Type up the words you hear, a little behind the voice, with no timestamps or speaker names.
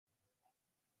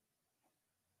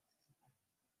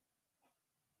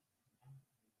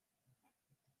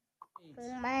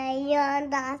My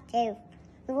younger self,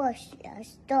 what's your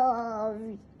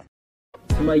story?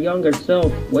 To my younger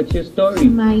self, what's your story? To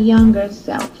my younger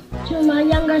self. To my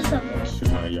younger self. To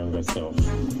my younger self.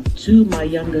 To my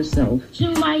younger self.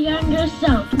 To my younger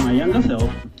self. To my younger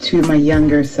self. To my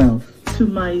younger self. To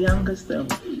my younger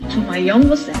self. To my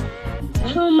younger self.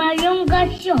 To my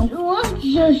younger self, what's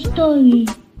your story?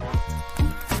 To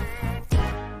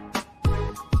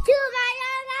my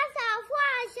younger self,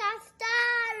 what's your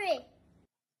story?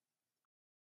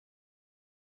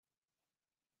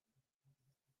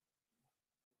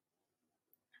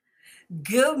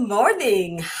 Good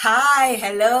morning. Hi.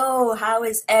 Hello. How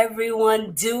is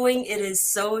everyone doing? It is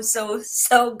so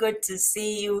good to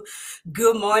see you.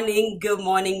 Good morning. Good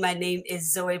morning. My name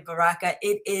is Zoe Baraka.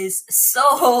 It is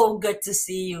so good to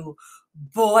see you.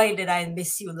 Boy, did I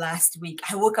miss you last week.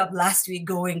 I woke up last week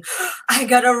going, I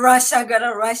gotta rush.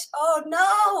 Oh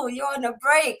no, you're on a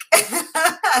break.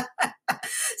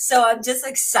 So I'm just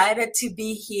excited to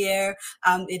be here.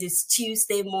 It is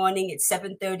Tuesday morning. It's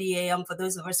 7:30 a.m. For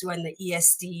those of us who are in the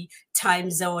EST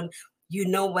time zone, you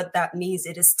know what that means.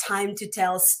 It is time to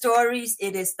tell stories.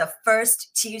 It is the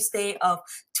first Tuesday of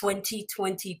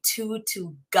 2022.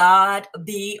 To God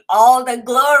be all the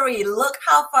glory. Look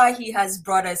how far He has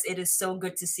brought us. It is so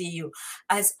good to see you.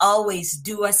 As always,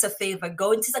 do us a favor.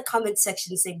 Go into the comment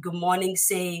section, say good morning,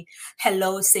 say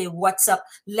hello, say what's up.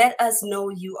 Let us know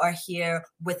you are here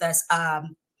with us.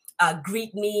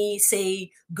 Greet me,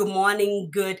 say good morning,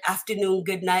 good afternoon,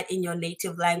 good night in your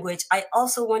native language. I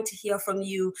also want to hear from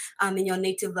you in your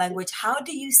native language. How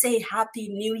do you say Happy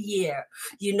New Year?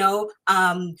 You know,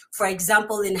 for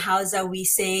example, in Hausa, we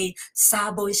say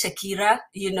Sabon Shakira,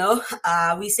 you know,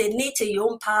 we say Nita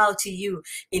Yom Pao to you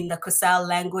in the Kosal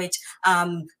language,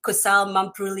 Kosal,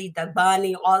 Mampruli,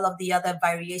 Dagbani, all of the other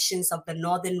variations of the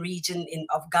northern region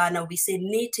of Ghana. We say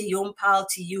Nita Yom Pao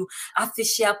to you,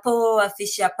 Afishapo,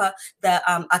 Afishapa. The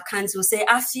Akans will say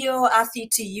Afio, Afi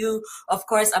to you. Of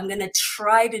course, I'm gonna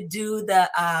try to do the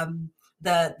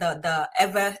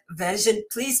ever version.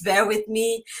 Please bear with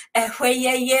me.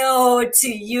 Ehweyeyeo to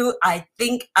you. I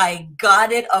think I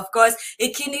got it. Of course,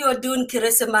 Ikini Odun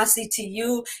Kirisimasi to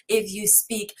you if you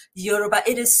speak Yoruba.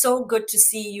 It is so good to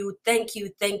see you. Thank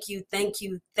you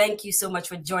so much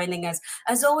for joining us.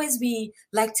 As always, we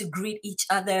like to greet each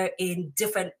other in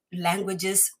different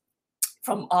languages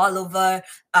from all over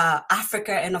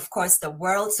Africa and of course the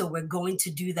world. So we're going to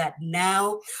do that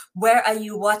now. Where are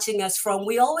you watching us from?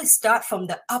 We always start from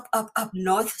the up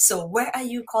north. So where are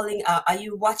you are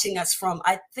you watching us from?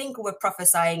 I think we're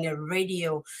prophesying a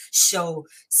radio show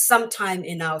sometime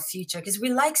in our future because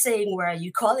we like saying, where are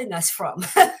you calling us from?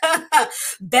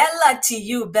 Bella to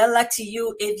you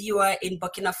if you are in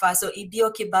Burkina Faso.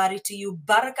 Ibio Kibari to you.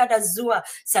 Baraka da Zua,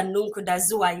 Sanunku da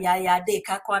Zua, Yaya de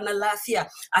Kakwana Lafia.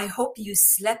 I hope you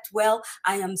slept well.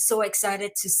 I am so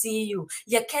excited to see you.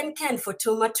 Yaken Ken for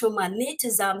Tuma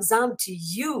Nita Zam to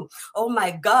you. Oh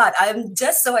my God, I'm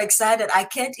just so excited. I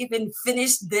can't even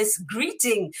finish this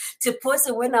greeting to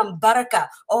Posa Winam Baraka.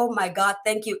 Oh my God,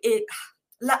 thank you.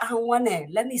 La Anwane,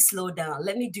 let me slow down.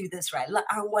 Let me do this right. La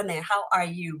Anwane, how are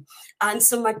you?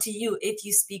 Ansuma to you if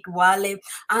you speak Wale.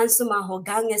 Ansuma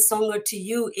Hogange Songo to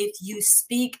you if you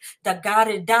speak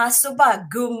Dagare Dasuba.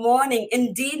 Good morning.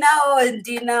 Indinao.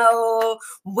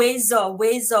 Wezo.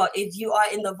 If you are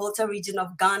in the Volta region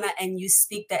of Ghana and you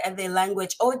speak the Ewe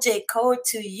language. Oje Ko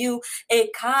to you.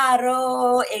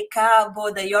 Ekaro,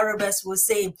 Ekabo. The Yorubas will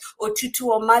say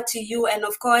Otutu Oma to you. And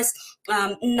of course,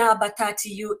 Nabata to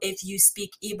you if you speak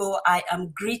Igbo. I am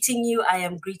greeting you.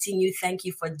 Thank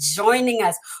you for joining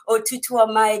us. Otutu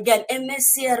Ama again.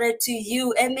 Emesiere to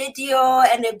you. Emedio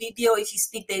and Ebibio if you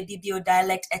speak the Ebibio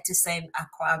dialect. Etisen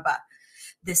Akwaba.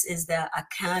 This is the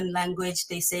Akan language.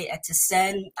 They say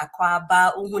Etisen,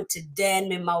 Akwaba, Umuntiden,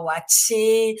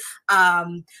 Mimawachi.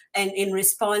 And in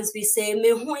response, we say,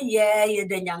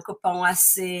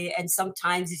 and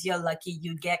sometimes if you're lucky,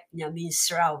 you get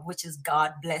Nyamisra, which is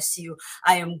God bless you.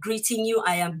 I am greeting you.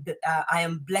 I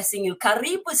am blessing you.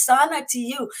 Karibu sana to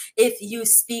you if you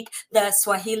speak the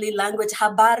Swahili language.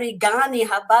 Habari gani,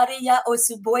 habari ya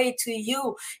Osubwe to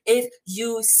you if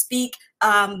you speak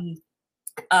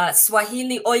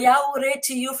Swahili. Oyaure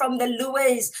to you from the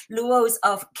Luos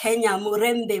of Kenya.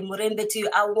 Murembe to you.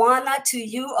 Awana to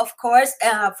you, of course,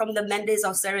 from the Mendes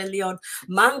of Sierra Leone.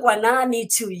 Mangwanani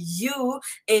to you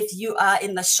if you are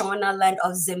in the Shona land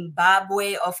of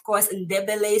Zimbabwe. Of course,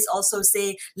 Ndebeles also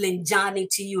say Linjani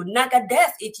to you.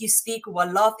 Nagadef if you speak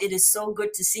Wolof. It is so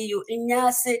good to see you.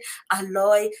 Inyase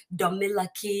Aloy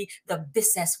Domilaki. The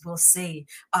Bisses will say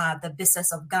the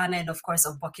Bisses of Ghana and of course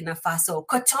of Burkina Faso.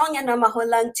 Kotonga Namaho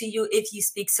Maholang to you if you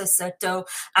speak Sesotho.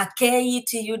 Akeyi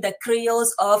to you, the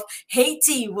Creoles of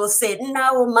Haiti will say,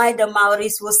 Naomai the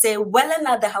Maoris will say,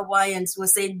 Welena the Hawaiians will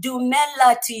say,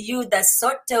 Dumela to you, the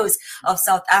Sotos of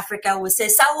South Africa will say,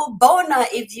 Sawubona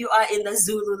if you are in the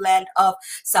Zulu land of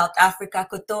South Africa.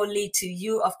 Kotoli to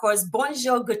you, of course,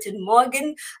 Bonjour, Guten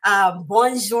Morgen,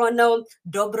 Buongiorno,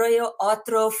 Dobroyo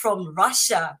Otro from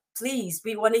Russia. Please,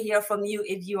 we want to hear from you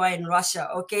if you are in Russia,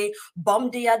 okay?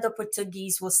 Bom dia, the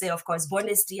Portuguese will say, of course,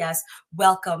 Buenos dias,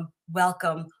 welcome,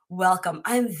 welcome, welcome.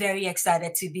 I'm very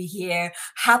excited to be here.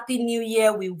 Happy New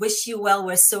Year. We wish you well.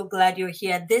 We're so glad you're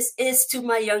here. This is To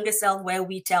My Younger Self, where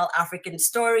we tell African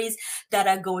stories that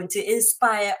are going to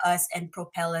inspire us and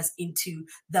propel us into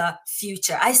the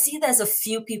future. I see there's a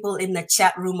few people in the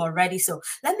chat room already, so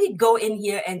let me go in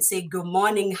here and say good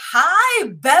morning. Hi,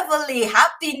 Beverly.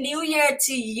 Happy New Year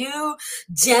to you.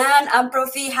 Jan and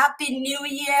Profi, Happy New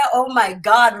Year. Oh my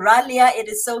God, Ralia, it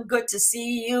is so good to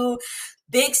see you.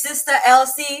 Big sister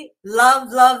Elsie,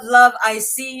 love, love, love. I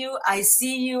see you. I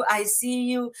see you. I see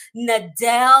you.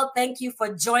 Nadell, thank you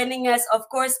for joining us. Of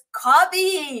course,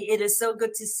 Cobby, it is so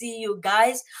good to see you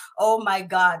guys. Oh my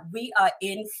God, we are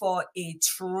in for a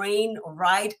train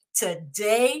ride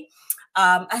today.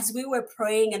 As we were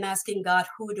praying and asking God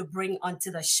who to bring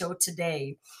onto the show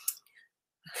today,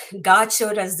 God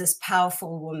showed us this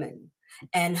powerful woman.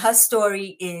 And her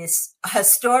stories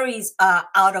are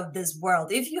out of this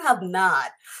world. If you have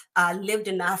not lived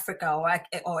in Africa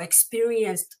or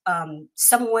experienced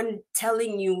someone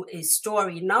telling you a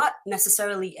story, not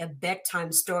necessarily a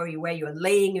bedtime story where you're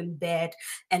laying in bed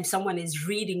and someone is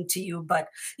reading to you, but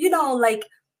like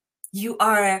you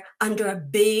are under a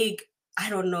big, I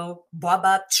don't know,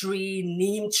 baobab tree,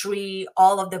 neem tree,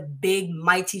 all of the big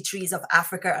mighty trees of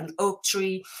Africa, an oak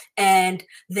tree. And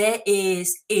there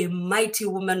is a mighty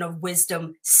woman of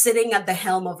wisdom sitting at the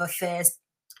helm of affairs.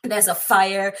 There's a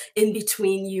fire in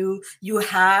between you. You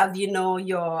have,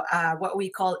 your what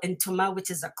we call intoma, which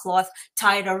is a cloth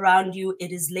tied around you.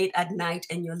 It is late at night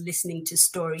and you're listening to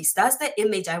stories. That's the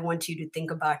image I want you to think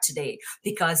about today,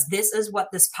 because this is what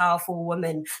this powerful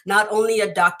woman, not only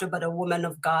a doctor, but a woman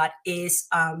of God, is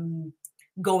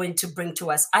going to bring to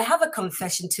us. I have a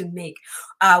confession to make.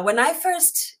 When I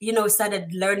first,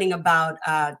 started learning about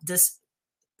this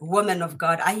woman of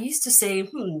God, I used to say,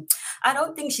 I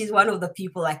don't think she's one of the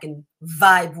people I can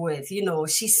vibe with.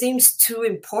 She seems too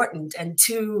important and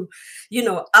too,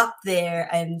 up there,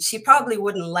 and she probably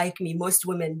wouldn't like me. Most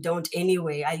women don't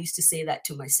anyway. I used to say that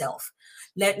to myself.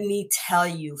 Let me tell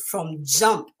you, from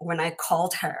jump, when I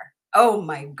called her, oh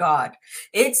my God,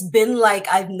 it's been like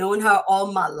I've known her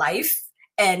all my life,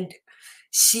 and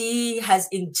she has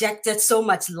injected so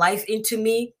much life into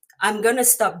me. I'm going to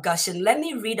stop gushing. Let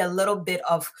me read a little bit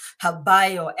of her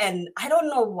bio. And I don't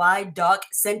know why Doc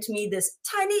sent me this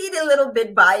tiny little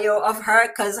bit bio of her,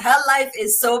 because her life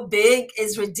is so big,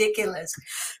 it's ridiculous.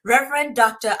 Reverend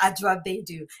Dr. Adwoa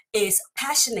Badoe is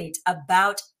passionate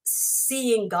about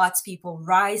seeing God's people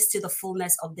rise to the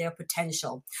fullness of their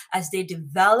potential as they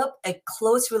develop a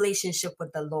close relationship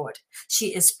with the Lord.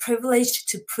 She is privileged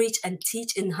to preach and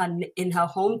teach in her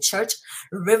home church,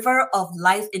 River of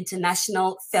Life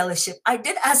International Fellowship. I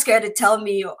did ask her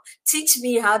to teach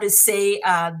me how to say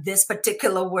this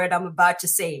particular word I'm about to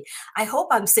say. I hope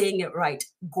I'm saying it right.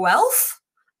 Guelph?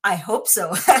 I hope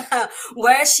so.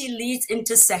 Where she leads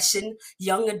intercession,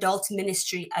 young adult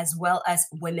ministry, as well as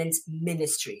women's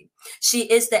ministry. She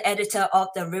is the editor of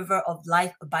the River of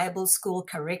Life Bible School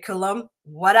curriculum.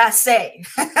 What I say?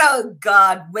 Oh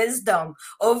God, wisdom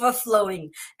overflowing,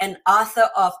 and author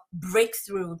of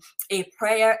Breakthrough, a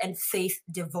prayer and faith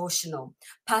devotional.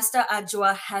 Pastor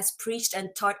Adwoa has preached and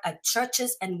taught at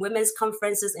churches and women's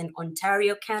conferences in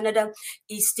Ontario, Canada,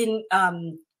 Eastern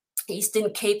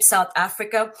Cape, South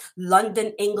Africa,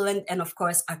 London, England, and of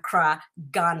course, Accra,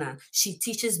 Ghana. She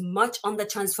teaches much on the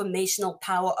transformational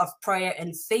power of prayer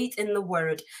and faith in the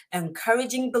Word,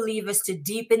 encouraging believers to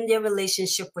deepen their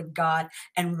relationship with God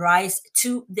and rise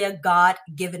to their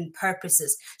God-given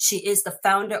purposes. She is the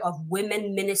founder of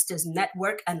Women Ministers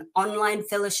Network, an online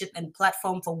fellowship and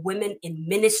platform for women in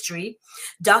ministry.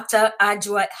 Dr.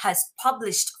 Adwoa has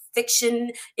published fiction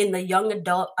in the young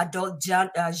adult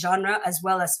genre, as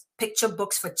well as picture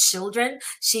books for children.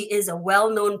 She is a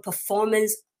well-known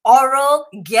performance oral,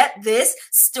 get this,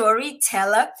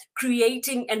 storyteller,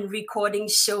 creating and recording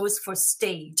shows for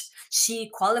stage. She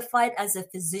qualified as a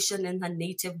physician in her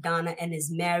native Ghana and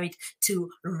is married to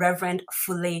Reverend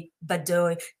Fule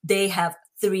Badoe. They have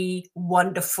 3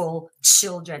 wonderful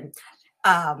children.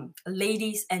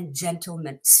 ladies and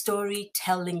gentlemen,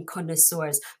 storytelling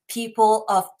connoisseurs, people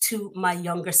of To My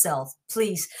Younger Self,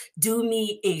 please do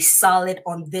me a solid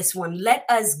on this one. Let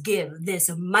us give this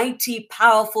mighty,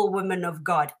 powerful woman of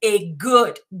God a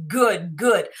good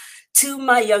To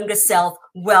My Younger Self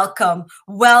welcome,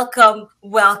 welcome,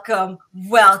 welcome,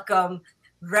 welcome.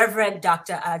 Reverend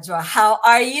Dr. Adwoa, how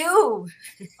are you?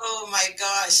 Oh my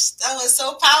gosh, that was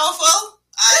so powerful.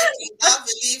 I cannot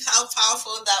believe how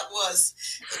powerful that was.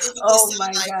 It didn't Oh sound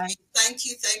my like God. me. Thank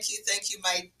you,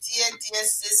 my dear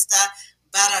sister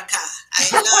Baraka. I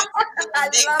love your I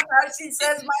name. love how she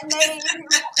says my name.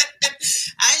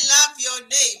 I love your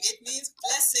name. It means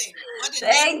blessing. What a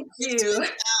Thank name to give you. to a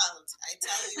child. I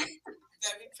tell you,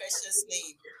 very precious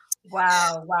name.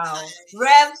 Wow, wow.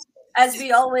 Rev, as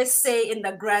we always say in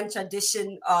the grand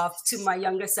tradition of To My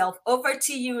Younger Self, over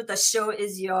to you. The show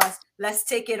is yours. Let's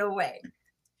take it away.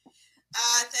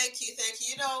 Thank you.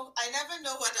 You know, I never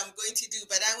know what I'm going to do,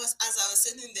 but as I was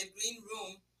sitting in the green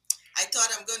room, I thought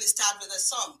I'm going to start with a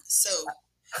song. So,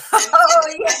 and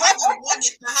yeah.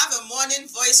 I have a morning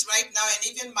voice right now, and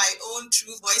even my own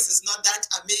true voice is not that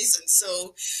amazing.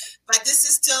 So, but this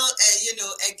is still,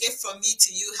 a gift from me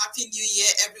to you. Happy New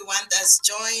Year, everyone that's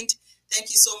joined.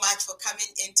 Thank you so much for coming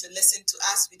in to listen to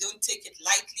us. We don't take it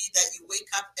lightly that you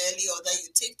wake up early or that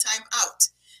you take time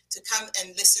out to come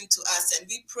and listen to us. And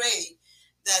we pray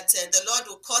that the Lord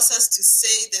will cause us to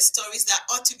say the stories that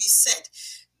ought to be said,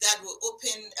 that will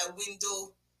open a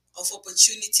window of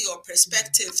opportunity or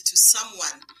perspective to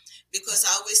someone. Because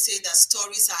I always say that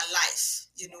stories are life,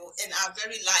 and our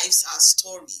very lives are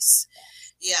stories.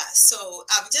 Yeah, so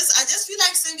I just feel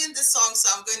like singing this song, so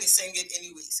I'm going to sing it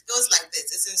anyways. It goes like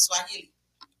this. It's in Swahili.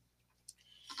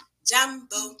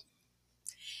 Jambo,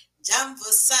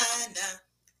 jambo sana.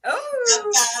 Oh,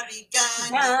 Habari gani?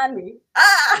 Gani.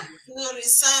 Nzuri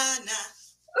sana.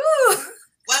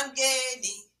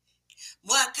 Wangeni,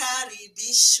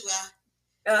 mwakaribishwa.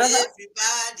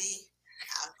 Everybody,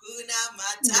 hakuna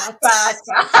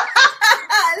matata.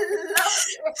 I love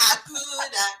it.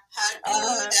 Hakuna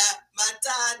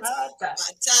matata.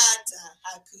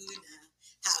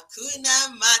 Hakuna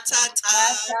matata.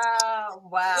 Wow.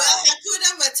 Well, Hakuna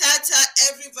Matata,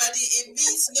 everybody. It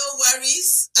means no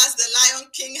worries, as the Lion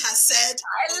King has said.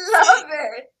 I love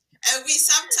it. And we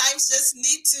sometimes just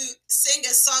need to sing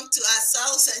a song to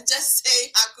ourselves and just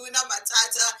say Hakuna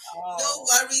Matata. Oh. No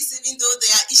worries, even though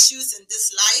there are issues in this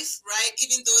life, right?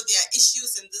 Even though there are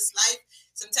issues in this life,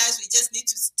 sometimes we just need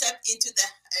to step into the,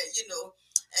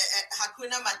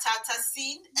 Hakuna Matata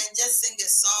scene and just sing a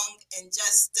song and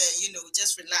just,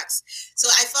 just relax. So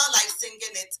I felt like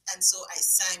singing it, and so I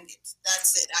sang it.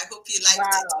 That's it. I hope you liked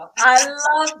it. I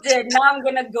loved it. Now I'm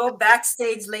going to go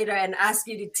backstage later and ask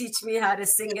you to teach me how to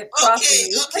sing it properly.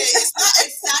 Okay. It's not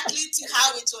exactly to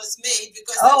how it was made,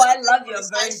 because I love your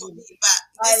version. Me, but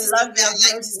I this is love the way your I like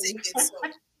version. to sing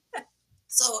it.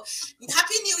 So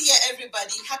Happy New Year,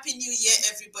 everybody. Happy New Year,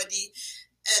 everybody.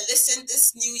 Listen,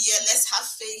 this new year, let's have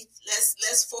faith.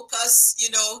 Let's focus,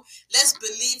 let's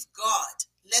believe God.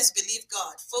 Let's believe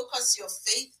God. Focus your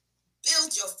faith,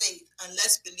 build your faith, and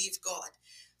let's believe God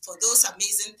for those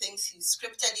amazing things He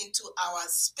scripted into our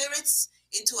spirits,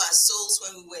 into our souls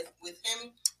when we were with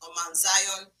Him on Mount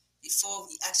Zion before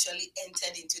we actually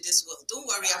entered into this world. Don't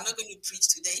worry, I'm not going to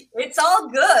preach today. It's all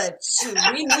good.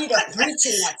 We need a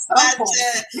preaching at some point.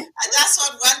 That's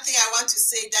one thing I want to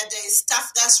say, that there is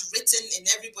stuff that's written in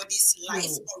everybody's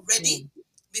life already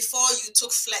before you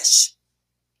took flesh.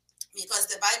 Because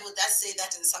the Bible does say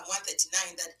that in Psalm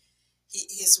 139, that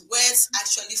His words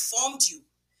actually formed you.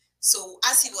 So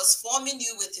as He was forming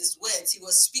you with His words, He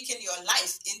was speaking your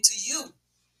life into you.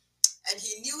 And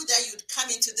He knew that you'd come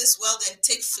into this world and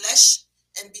take flesh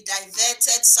and be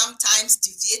diverted, sometimes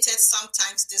deviated,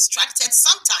 sometimes distracted,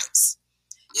 sometimes.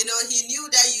 He knew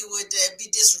that you would be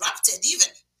disrupted even.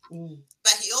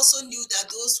 But He also knew that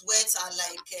those words are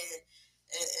like,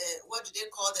 what do they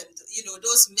call them?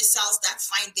 Those missiles that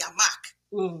find their mark.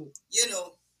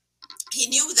 He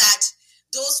knew that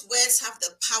those words have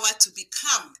the power to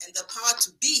become and the power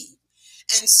to be.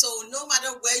 And so no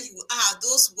matter where you are,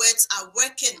 those words are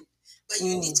working. But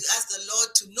you need to ask the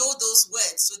Lord to know those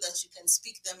words so that you can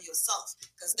speak them yourself.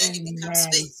 Because then it becomes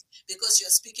faith, because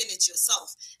you're speaking it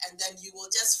yourself. And then you will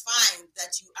just find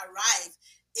that you arrive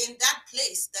in that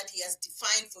place that He has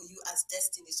defined for you as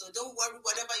destiny. So don't worry,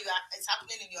 whatever is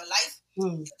happening in your life,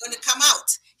 it's going to come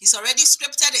out. He's already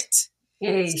scripted it.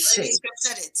 He's already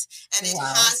scripted it. And it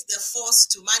has the force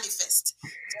to manifest.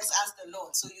 Just ask the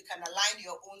Lord so you can align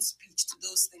your own speech to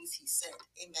those things He said.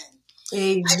 Amen.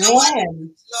 Amen.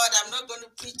 Lord, I'm not going to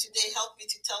preach today. Help me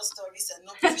to tell stories and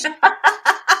not preach.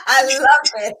 I love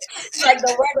it. It's like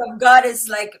the word of God is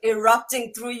like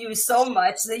erupting through you so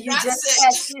much that you just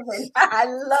can't even. I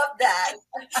love that.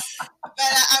 But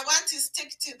I want to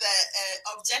stick to the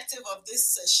objective of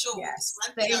this show. Yes,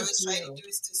 One thing I thank was trying to you. do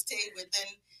is to stay within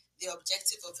the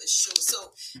objective of the show.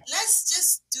 So let's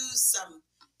just do some,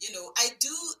 I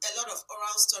do a lot of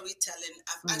oral storytelling.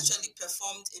 I've actually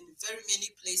performed in very many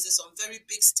places, on very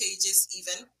big stages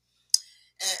even.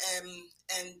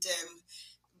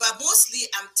 But mostly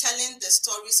I'm telling the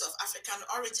stories of African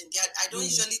origin. I don't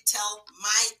usually tell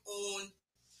my own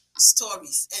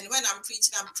stories. And when I'm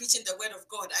preaching the word of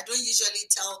God. I don't usually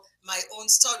tell my own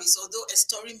stories, although a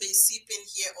story may seep in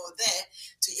here or there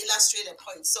to illustrate a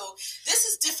point. So this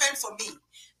is different for me.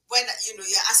 When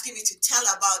you're asking me to tell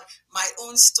about my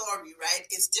own story, right?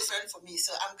 It's different for me.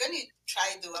 So I'm going to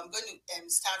try though. I'm going to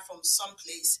start from some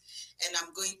place, and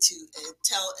I'm going to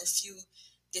tell a few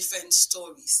different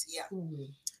stories. Yeah.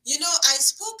 I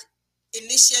spoke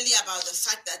initially about the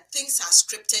fact that things are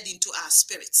scripted into our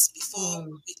spirits before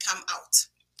we come out.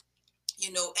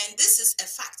 And this is a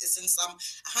fact. It's in Psalm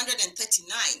 139.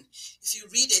 If you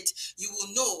read it, you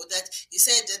will know that he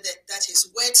said that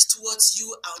his words towards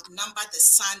you outnumber the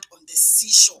sand on the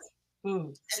seashore.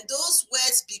 And those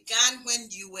words began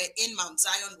when you were in Mount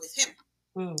Zion with him,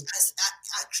 as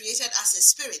created as a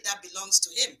spirit that belongs to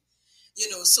him.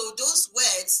 So those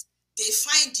words, they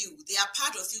find you. They are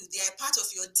part of you. They are part of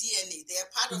your DNA. They are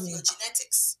part of your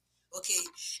genetics. Okay.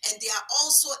 And they are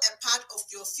also a part of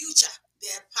your future.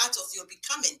 They are part of your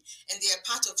becoming, and they are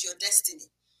part of your destiny.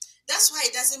 That's why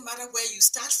it doesn't matter where you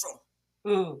start from.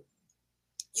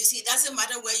 You see, it doesn't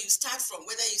matter where you start from,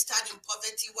 whether you start in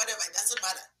poverty, whatever, it doesn't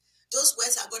matter. Those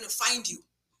words are going to find you.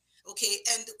 Okay.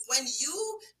 And when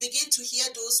you begin to hear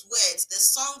those words, the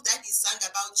song that he sang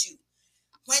about you,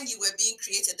 when you were being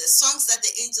created, the songs that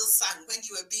the angels sang when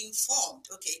you were being formed,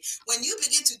 okay, when you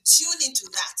begin to tune into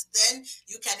that, then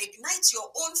you can ignite your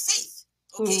own faith,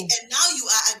 okay, and now you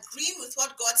are agreeing with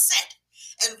what God said.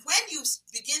 And when you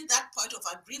begin that point of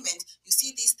agreement, you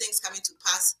see these things coming to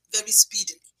pass very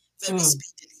speedily,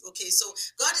 okay. So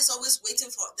God is always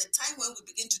waiting for the time when we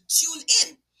begin to tune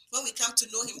in, when we come to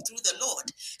know him through the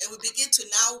Lord, and we begin to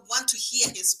now want to hear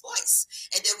his voice,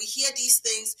 and then we hear these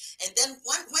things, and then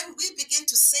when we begin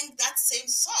to sing that same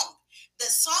song,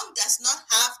 the song does not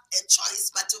have a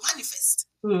choice but to manifest.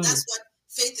 That's what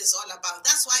faith is all about.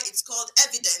 That's why it's called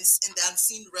evidence in the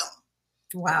unseen realm.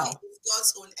 Wow. Okay? It's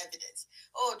God's own evidence.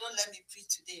 Oh, don't let me preach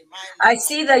today. I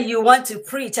see that you want to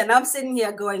preach, and I'm sitting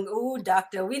here going, "Ooh,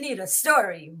 doctor, we need a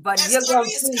story." But you're going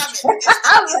to preach. It's coming. It's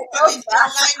coming in line with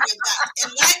that. In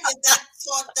line with that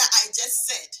thought that I just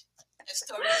said. A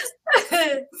story is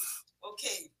coming.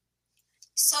 Okay.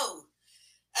 So,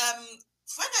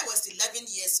 when I was 11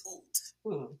 years old,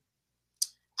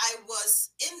 I was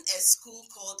in a school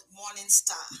called Morning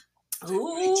Star.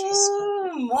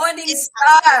 Ooh, Morning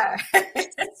Star.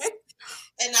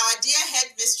 And our dear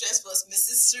headmistress was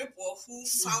Mrs. Sripo, who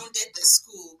founded the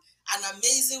school, an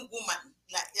amazing woman.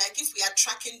 Like if we are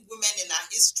tracking women in our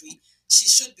history, she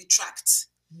should be tracked.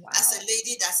 As a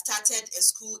lady that started a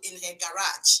school in her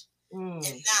garage. And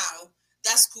now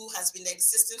that school has been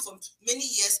existing for many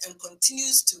years and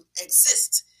continues to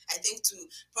exist. I think to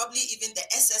probably even the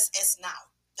SSS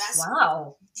now.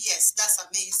 Yes, that's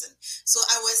amazing. So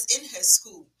I was in her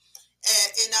school.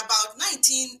 In about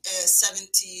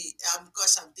 1970,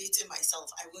 gosh, I'm dating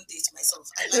myself. I won't date myself.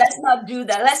 Let's not do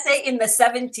that. Let's say in the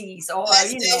 70s, or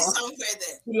let's say somewhere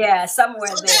there. Yeah,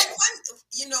 somewhere so there.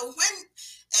 Then when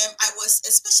I was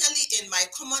especially in my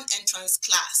common entrance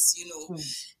class,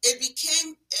 it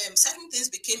became certain things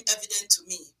became evident to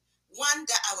me. One,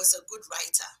 that I was a good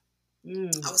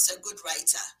writer. I was a good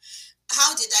writer.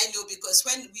 How did I know? Because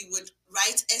when we would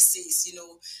write essays,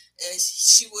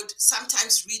 she would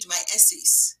sometimes read my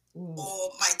essays,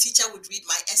 or my teacher would read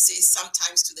my essays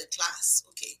sometimes to the class.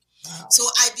 Okay. Wow. So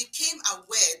I became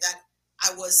aware that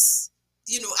I was,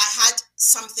 I had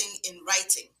something in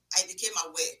writing. I became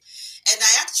aware. And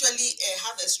I actually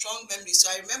have a strong memory. So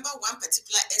I remember one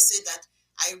particular essay that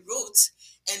I wrote.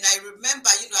 And I remember,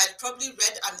 I probably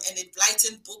read an Enid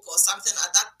Blyton book or something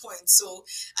at that point. So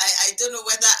I don't know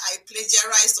whether I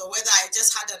plagiarized or whether I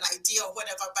just had an idea or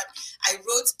whatever. But I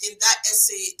wrote in that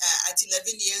essay at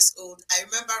 11 years old. I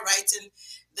remember writing,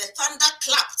 "The thunder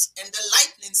clapped and the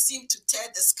lightning seemed to tear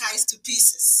the skies to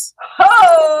pieces."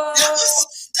 Oh!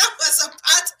 That was a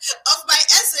part of my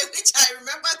essay, which I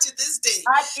remember to this day.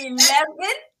 At 11?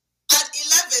 At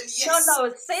 11, yes. No,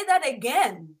 say that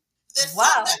again. The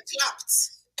thunder clapped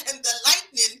and the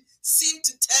lightning seemed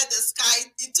to tear the sky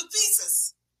into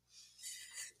pieces.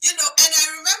 And I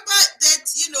remember that,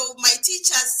 my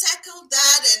teacher circled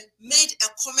that and made a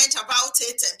comment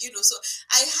it, and so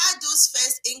I had those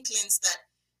first inklings that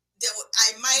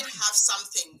I might have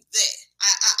something there.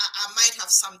 I might have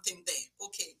something there.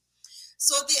 Okay.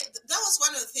 So that was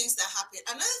one of the things that happened.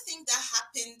 Another thing that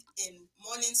happened in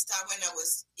Morning Star when I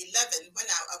was 11, when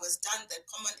I was done the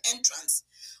common entrance,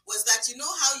 was that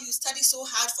how you study so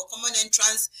hard for common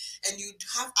entrance and you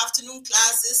have afternoon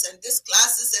classes and this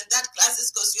classes and that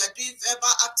classes because you are doing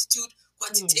verbal aptitude,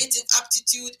 quantitative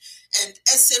aptitude, and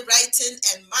essay writing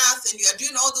and math, and you are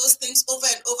doing all those things over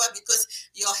and over because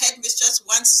your headmistress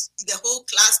wants the whole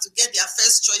class to get their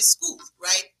first choice school,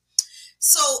 right?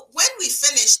 So when we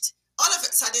finished, all of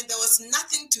a sudden there was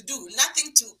nothing to do,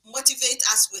 nothing to motivate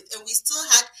us with, and we still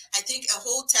had, I think, a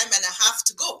whole term and a half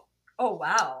to go. Oh,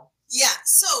 wow. Yeah,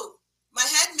 so my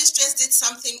headmistress did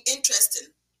something interesting.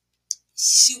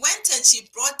 She went and she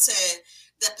brought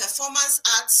the performance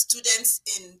arts students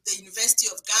in the University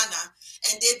of Ghana,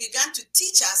 and they began to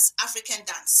teach us African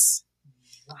dance.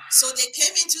 Wow. So they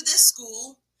came into the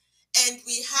school, and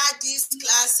we had these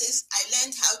classes. I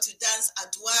learned how to dance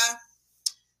Adwoa.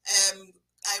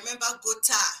 I remember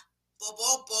Gota,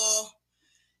 Bobo,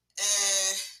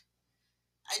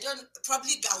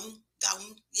 probably Gaun.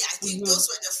 Yeah, I think those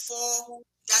were the 4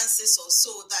 dances or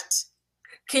so that.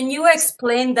 Can you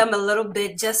explain them a little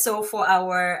bit, just so for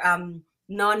our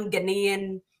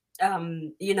non-Ghanaian,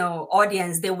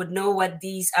 audience, they would know what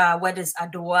these are? What is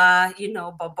Adwoa,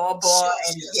 Bobo,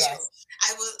 Sure.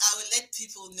 I will let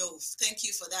people know. Thank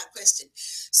you for that question.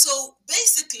 So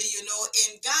basically,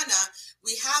 in Ghana,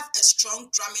 we have a strong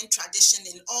drumming tradition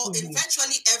in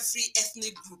virtually every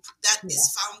ethnic group that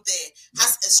is found there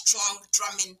has a strong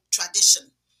drumming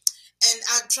tradition. And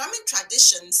our drumming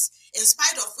traditions, in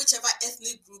spite of whichever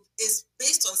ethnic group, is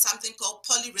based on something called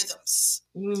polyrhythms.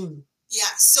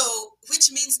 Yeah, so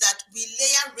which means that we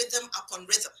layer rhythm upon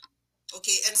rhythm.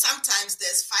 Okay, and sometimes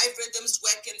there's 5 rhythms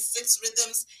working, 6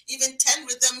 rhythms, even 10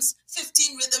 rhythms,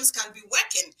 15 rhythms can be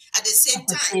working at the same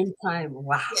time. Same time,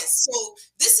 wow. Yes, so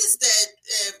this is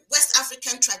the West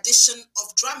African tradition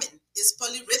of drumming, is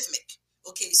polyrhythmic.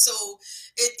 Okay, so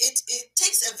it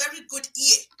takes a very good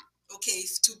ear, okay,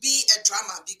 to be a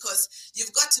drummer, because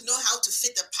you've got to know how to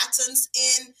fit the patterns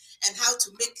in and how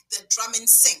to make the drumming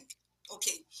sing.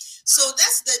 Okay, so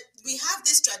we have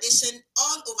this tradition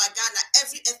all over Ghana.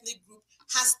 Every ethnic group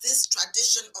has this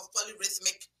tradition of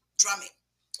polyrhythmic drumming.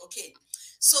 Okay,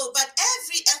 so but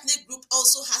every ethnic group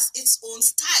also has its own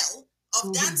style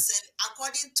of dancing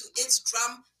according to its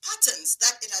drum patterns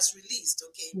that it has released.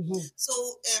 Okay, so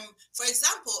for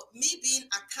example, me being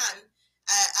Akan,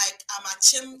 I'm a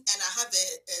Chim, and I have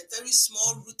a very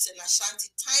small root in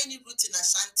Ashanti, tiny root in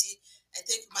Ashanti. I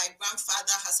think my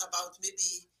grandfather has about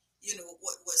maybe,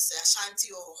 what was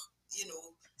Ashanti, or,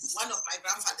 one of my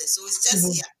grandfathers. So it's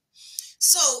just, yeah.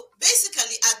 So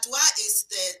basically, Adwoa is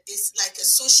like a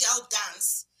social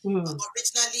dance,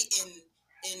 originally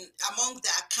in among the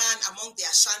Akan, among the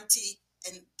Ashanti,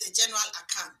 and the general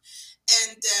Akan.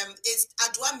 And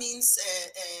Adwoa means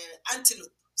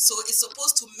antelope. So it's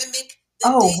supposed to mimic the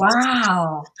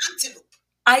antelope.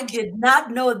 I did not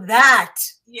know that.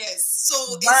 Yes. So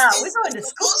we're going to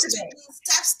school today. To do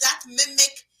steps that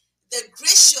mimic the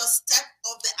gracious step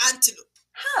of the antelope.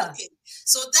 Okay.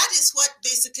 So that is what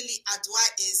basically Adwoa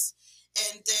is.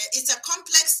 And it's a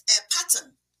complex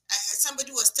pattern.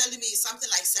 Somebody was telling me it's something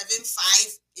like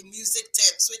 7/5 in music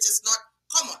terms, which is not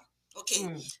common. Okay,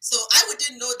 so I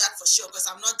wouldn't know that for sure because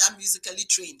I'm not that musically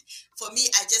trained. For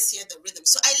me, I just hear the rhythm.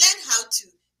 So I learned how to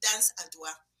dance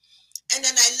Adwoa. And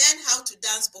then I learned how to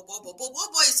dance Bobo.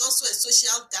 Bobo is also a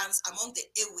social dance among the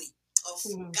Ewe of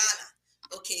Ghana.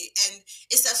 Okay, and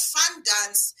it's a fun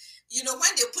dance.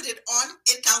 When they put it on,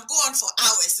 it can go on for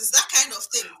hours. It's that kind of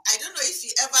thing. I don't know if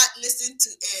you ever listen to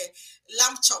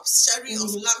Lamb Chops, Sherry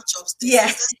of Lamb Chops. This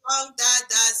is a song that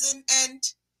doesn't end,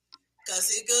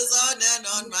 because it goes on and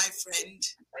on, my friend.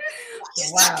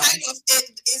 It's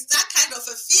that kind of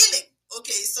a feeling.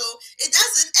 Okay, so it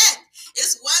doesn't end.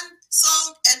 It's one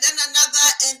song and then another,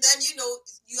 and then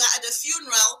you are at a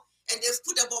funeral and they've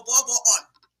put a bobo on.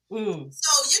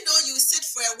 So you sit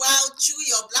for a while, chew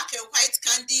your black and white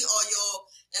candy or your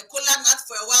cola nut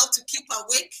for a while to keep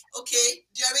awake. Okay,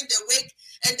 during the wake,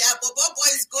 and the bobo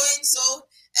is going. So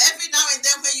every now and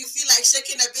then, when you feel like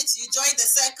shaking a bit, you join the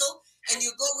circle and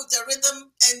you go with the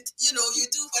rhythm, and you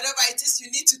do whatever it is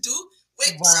you need to do.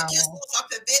 Shake yourself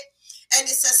up a bit. And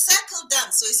it's a circle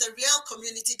dance, so it's a real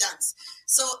community dance.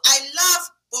 So I love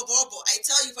Bobo. I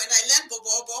tell you, when I learned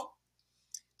Bobo,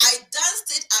 I danced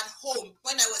it at home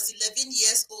when I was 11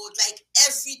 years old, like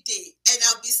every day. And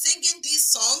I'll be singing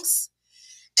these songs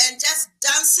and just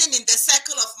dancing in the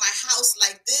circle of my house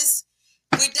like this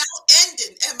without ending.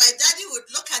 dancing. And my daddy would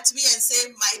look at me and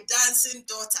say, my dancing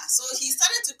daughter. So he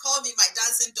started to call me my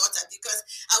dancing daughter because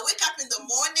I wake up in the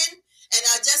morning and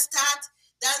I just start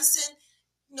dancing,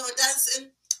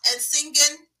 dancing and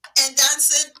singing and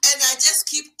dancing. And I just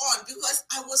keep on because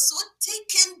I was so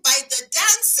taken by the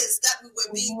dances that we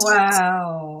were being taught.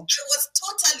 Wow. I was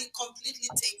totally, completely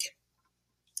taken.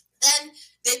 Then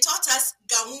they taught us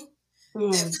gamu,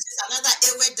 which is another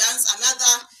Ewe dance,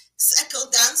 another circle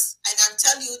dance, and I'm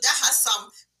telling you that has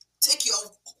some take your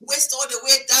waist all the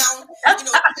way down, that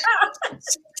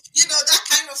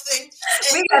kind of thing.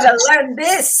 And we gotta learn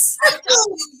this. I tell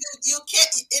you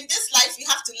can't in this life. You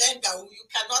have to learn gamu. You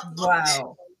cannot not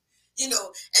learn.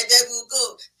 And then we'll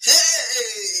go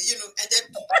hey, and then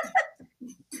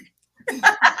hey,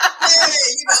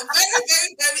 very,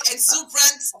 very, very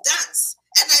exuberant dance.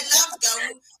 And I love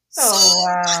gamu so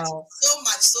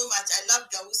much. I love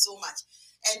gamu so much.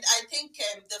 And I think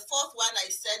the fourth one I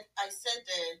said,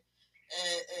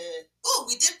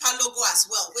 we did palogo as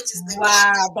well, which is the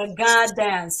God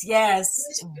dance. Yes.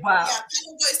 Wow. Yeah,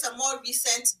 palogo is a more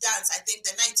recent dance. I think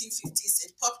the 1950s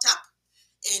it popped up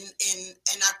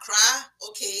in Accra.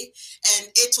 Okay, and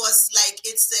it was like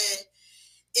it's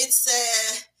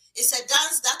a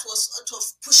dance that was sort of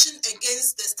pushing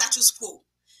against the status quo.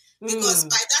 Because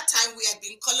by that time we had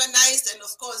been colonized, and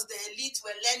of course the elite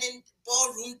were learning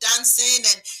ballroom dancing,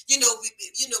 and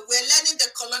we're learning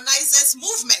the colonizers'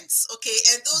 movements, okay,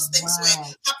 and those things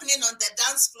were happening on the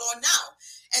dance floor now.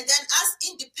 And then as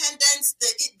independence,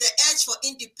 the urge for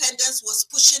independence was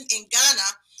pushing in Ghana,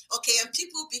 okay, and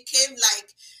people became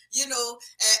like,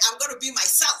 I'm going to be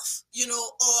myself,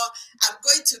 or I'm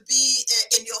going to be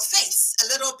in your face a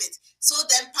little bit. So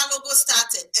then Palogo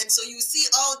started. And so you see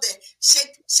all the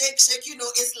shake,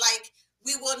 it's like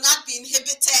we will not be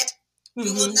inhibited.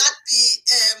 We will not be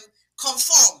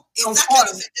conform. It's that kind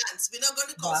of a dance. We're not going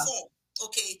to conform. Wow.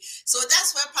 Okay. So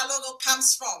that's where Palogo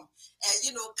comes from.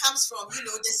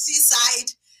 The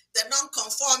seaside, the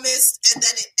non-conformist, and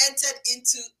then it entered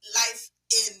into life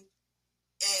in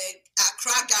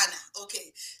Accra, Ghana.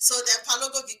 Okay, so then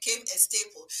Palogo became a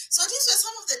staple. So these were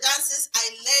some of the dances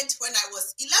I learned when I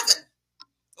was 11.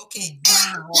 Okay,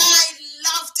 and I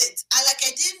loved it. I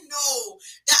didn't know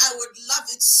that I would love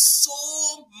it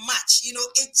so much.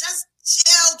 It just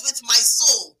gelled with my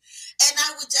soul. And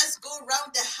I would just go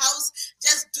around the house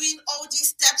just doing all these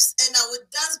steps, and I would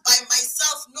dance by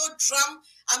myself, no drum.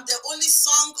 I'm the only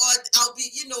song, or I'll be,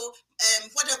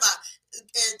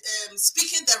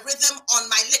 speaking the rhythm on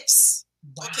my lips.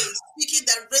 Wow. Okay, speaking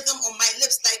the rhythm on my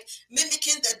lips, like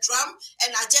mimicking the drum,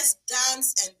 and I just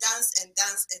dance and dance and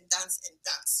dance and dance and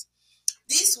dance.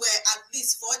 These were at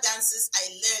least 4 dances I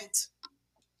learned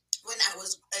when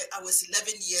I was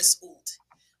 11 years old.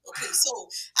 Okay, so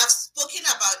I've spoken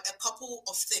about a couple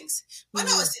of things. When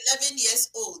I was 11 years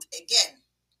old, again,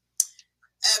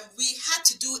 we had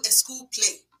to do a school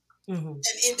play. And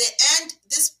in the end,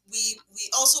 we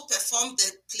also performed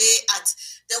the play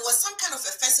there was some kind of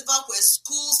a festival where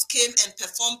schools came and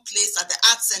performed plays at the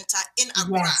Art Center in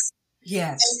Accra.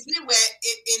 Yes. And we were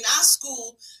in our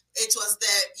school, it was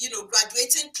the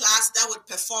graduating class that would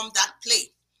perform that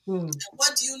play. And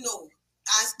what do you know?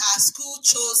 Our school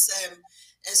chose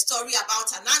a story about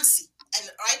Anansi. And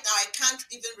right now I can't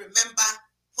even remember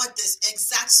what this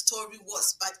exact story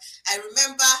was, but I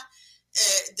remember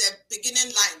the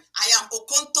beginning line, I am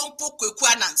Okontompo Kweku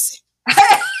Anansi.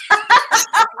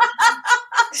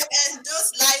 And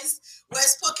those lines were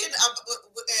spoken about,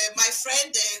 my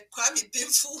friend Kwame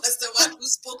Bimfu was the one who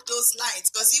spoke those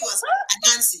lines because he was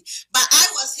Anansi. But I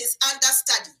was his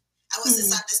understudy. I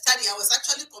was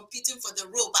actually competing for the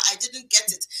role, but I didn't get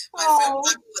it. My friend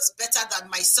Kwame was better than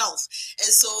myself.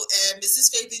 And so Mrs.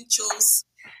 Fabian chose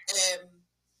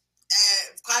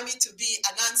Kwame to be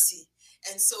Anansi.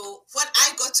 And so what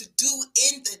I got to do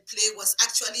in the play was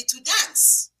actually to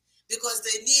dance, because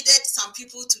they needed some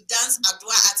people to dance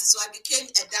Adwoa artists. So I became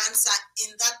a dancer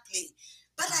in that play.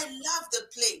 But I loved the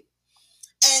play.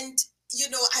 And,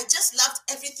 I just loved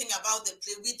everything about the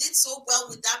play. We did so well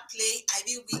with that play. I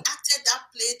mean, we acted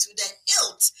that play to the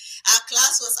hilt. Our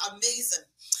class was amazing.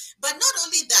 But not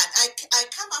only that, I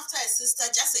come after a sister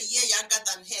just a year younger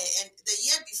than her. And the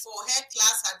year before, her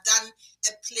class had done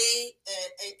a play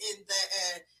in the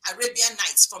Arabian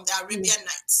Nights, from the Arabian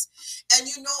Nights. And,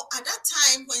 at that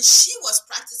time, when she was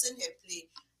practicing her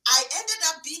play, I ended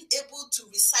up being able to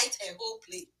recite her whole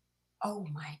play. Oh,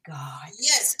 my God.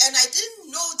 Yes, and I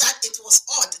didn't know that it was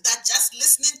odd that just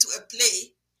listening to a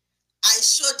play, I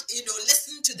should,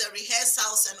 listen to the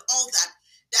rehearsals and all that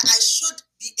I should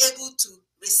be able to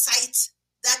recite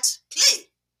that play,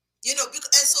 because,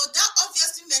 and so that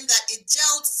obviously meant that it gelled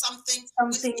held something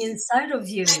Something within. inside of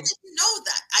you. I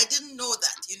didn't know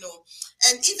that.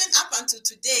 And even up until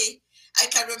today, I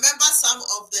can remember some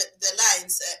of the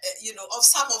lines, of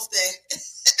some of the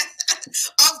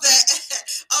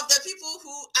of the people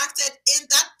who acted in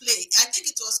that play. I think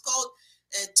it was called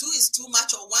Two is Too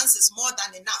Much or Once is More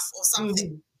Than Enough or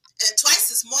something. Twice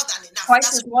is more than enough.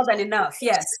 Twice is more than enough.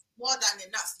 Yes. More than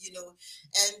enough,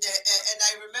 And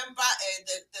I remember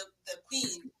the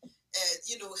Queen.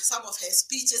 Some of her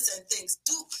speeches and things.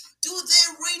 Do they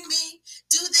read me?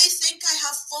 Do they think I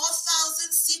have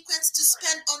 4,000 sequins to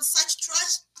spend on such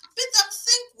trash? Bid them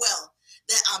think well.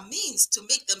 There are means to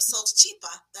make themselves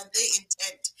cheaper than they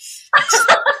intend.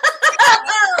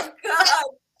 Oh God!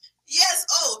 Yes,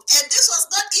 and this was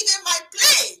not even my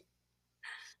play,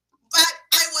 but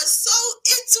I was so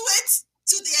into it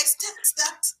to the extent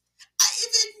that I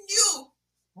even knew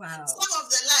some of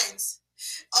the lines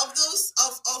of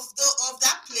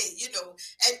that play,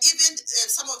 and even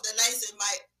some of the lines in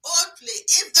my own play.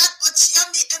 If that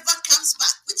Ochiami ever comes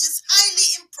back, which is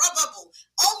highly improbable,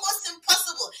 almost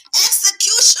impossible,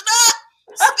 executioner,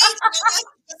 speak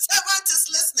the servant is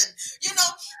listening,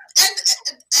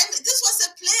 and this was a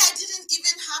play I didn't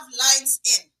even have lines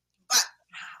in, but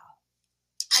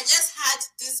I just had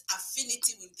this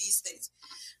affinity with these things.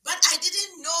 But I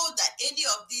didn't know that any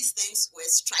of these things were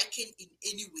striking in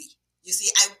any way. You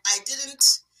see, I didn't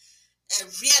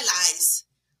realize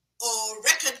or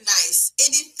recognize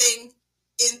anything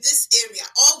in this area.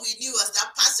 All we knew was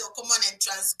that pass your common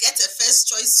entrance, get a first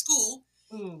choice school,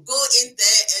 go in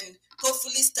there and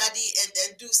hopefully study and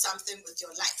then do something with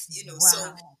your life, Wow.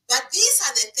 So, but these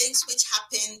are the things which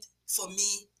happened for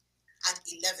me at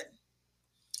 11.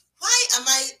 Why am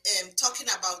I talking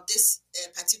about this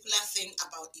particular thing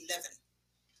about 11?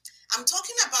 I'm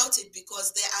talking about it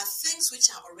because there are things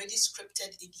which are already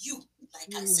scripted in you,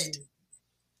 like I said.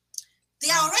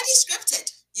 They are already scripted.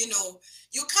 You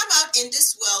come out in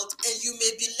this world and you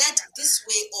may be led this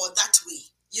way or that way.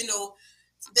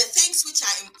 The things which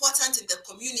are important in the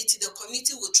community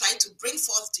will try to bring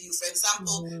forth to you. For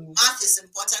example, math is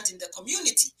important in the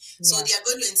community. So they are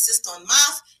going to insist on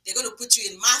math. They're going to put you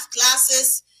in math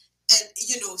classes. And,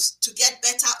 to get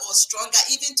better or stronger.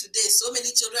 Even today, so many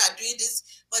children are doing this,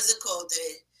 what's it called?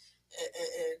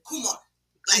 Kumon.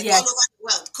 Like all over the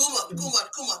world.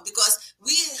 Kumon. Because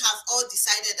we have all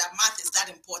decided that math is that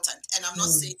important. And I'm not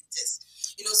saying it is.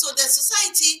 So the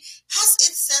society has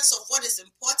its sense of what is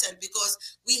important because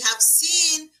we have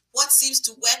seen what seems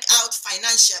to work out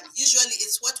financially. Usually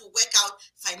it's what will work out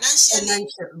financially.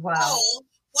 Wow. Or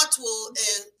what will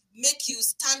make you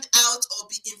stand out or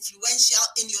be influential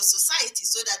in your society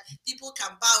so that people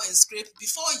can bow and scrape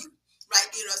before you, right?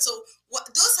 So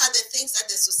those are the things that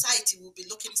the society will be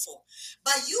looking for.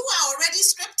 But you are already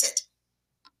scripted.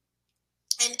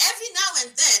 And every now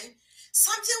and then,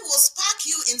 something will spark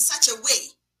you in such a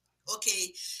way, okay?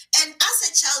 And as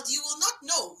a child, you will not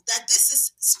know that this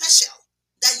is special,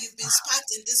 that you've been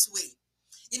sparked in this way,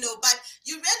 but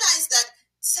you realize that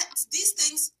these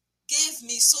things gave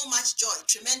me so much joy,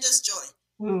 tremendous joy.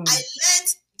 I learned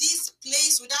these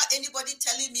plays without anybody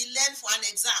telling me, learn for an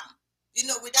exam,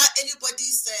 without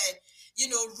anybody's,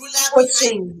 ruler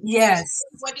pushing, behind me,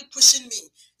 everybody pushing me.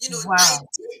 Wow. I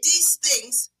did these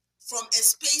things from a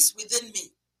space within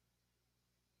me.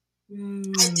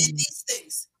 I did these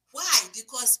things. Why?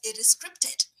 Because it is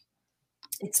scripted.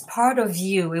 It's part of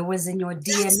you. It was in your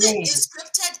DNA. That's it. It's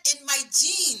scripted in my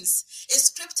genes. It's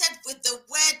scripted with the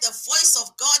word, the voice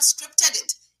of God scripted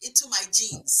it into my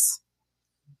genes.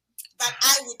 But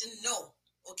I wouldn't know,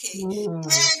 okay?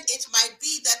 And it might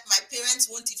be that my parents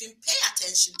won't even pay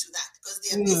attention to that because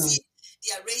they are busy.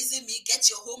 They are raising me, get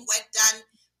your homework done,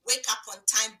 wake up on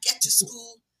time, get to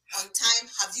school on time.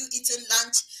 Have you eaten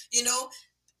lunch?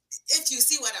 If you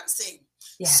see what I'm saying.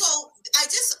 Yeah. So I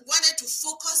just wanted to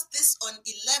focus this on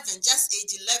 11, just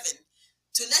age 11,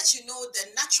 to let you know the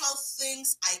natural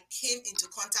things I came into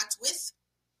contact with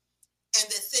and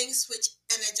the things which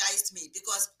energized me,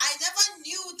 because I never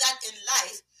knew that in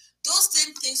life, those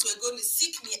same things were going to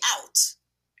seek me out.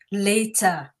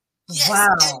 Later. Yes,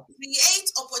 wow. And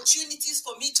create opportunities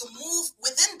for me to move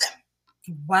within them.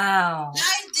 Wow.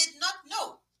 I did not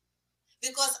know,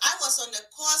 because I was on a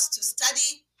course to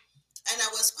study and I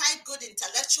was quite good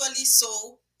intellectually,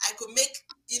 so I could make,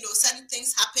 certain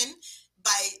things happen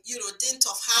by, dint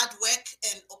of hard work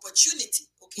and opportunity.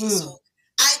 Okay, so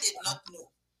I did not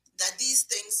know that these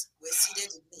things were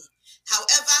seeded in me.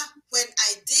 However, when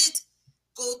I did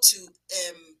go to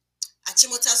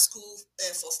Achimota School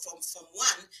from 1,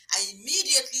 I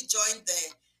immediately joined the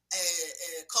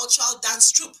cultural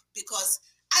dance troupe because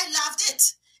I loved it.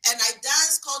 And I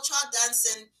danced cultural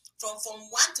dancing from Form 1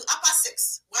 to upper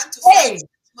 6, 1 to 5, Hey.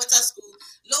 motor school,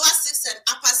 lower 6 and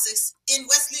upper 6 in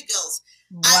Wesley Girls.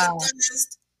 I Wow.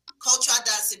 danced cultural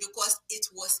dancing because it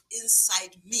was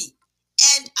inside me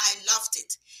and I loved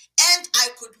it. And I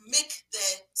could make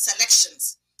the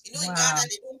selections. You know, in Ghana,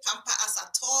 they don't pamper us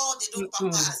at all. They don't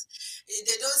pamper us.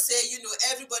 They don't say, you know,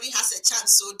 everybody has a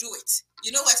chance, so do it.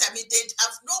 You know what I mean? They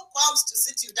have no qualms to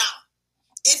sit you down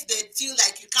if they feel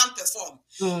like you can't perform.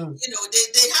 You know,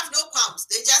 they have no qualms.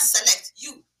 They just select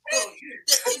you. Go.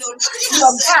 You know, nobody's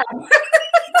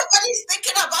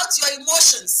thinking about your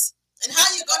emotions and how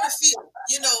you're going to feel.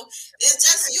 You know, it's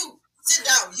just you. Sit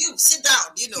down. You sit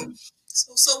down, you know.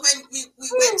 So when we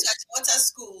went to Adwoa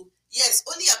school, yes,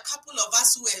 only a couple of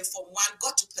us who were in Form 1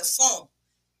 got to perform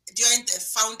during the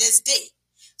Founders Day.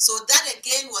 So that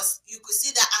again was, you could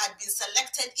see that I had been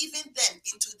selected even then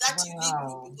into that unique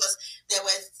group because there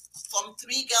were Form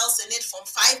 3 girls in it, Form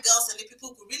 5 girls in it, people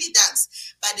who could really dance,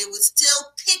 but they would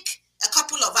still pick a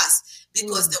couple of us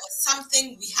because there was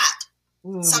something we had.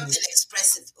 Something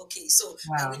expressive. Okay, so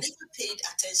we never paid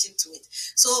attention to it.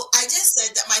 So I just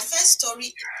said that my first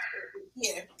story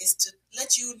here is to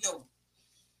let you know,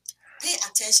 pay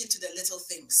attention to the little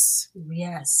things.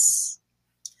 Yes.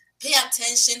 Pay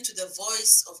attention to the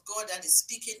voice of God that is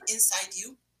speaking inside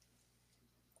you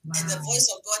and the voice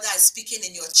of God that is speaking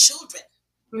in your children.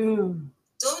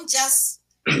 Don't just,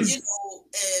 you know,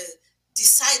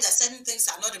 decide that certain things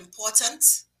are not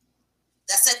important,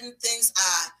 that certain things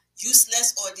are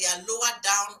useless or they are lower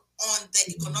down on the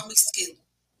economic scale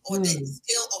or the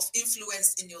scale of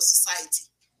influence in your society.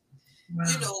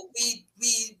 You know, we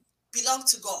belong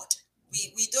to God.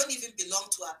 We don't even belong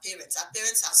to our parents. Our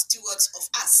parents are stewards of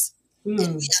us. And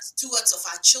we are stewards of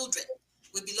our children.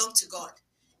 We belong to God.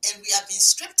 And we have been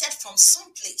scripted from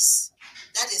some place.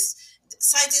 That is,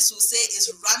 scientists will say is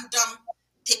random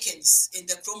pickings in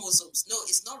the chromosomes. No,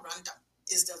 it's not random.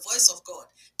 It's the voice of God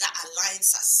that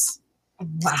aligns us.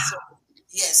 Wow. So,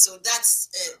 yeah, so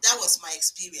that was my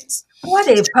experience. What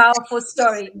a powerful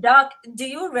story. Doc, do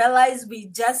you realize we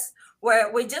just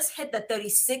hit the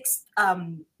 36th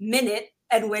minute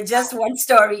and we're just one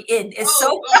story in? It's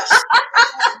gosh.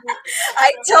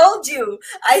 I told you.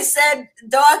 I said,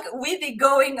 Doc, we be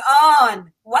going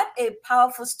on. What a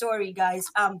powerful story, guys.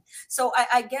 So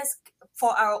I guess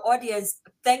for our audience,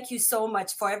 thank you so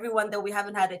much. For everyone that we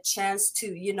haven't had a chance to,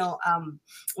 you know,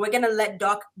 we're gonna let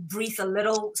Doc breathe a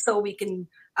little so we can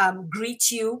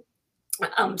greet you.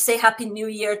 Say Happy New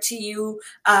Year to you.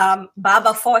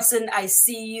 Baba Forsen, I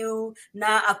see you.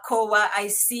 Na Akowa, I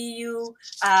see you.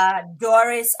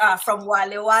 Doris from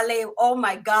Wale Wale. Oh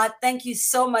my God, thank you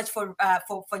so much for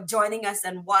joining us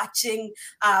and watching.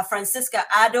 Francisca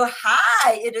Adwoa,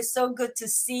 hi, it is so good to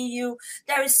see you.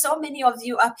 There is so many of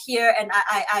you up here and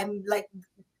I'm like,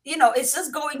 you know, it's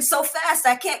just going so fast.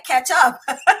 I can't catch up.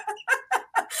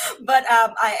 But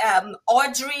I am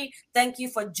Audrey. Thank you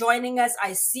for joining us.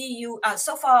 I see you.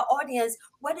 So for our audience,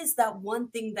 what is that one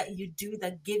thing that you do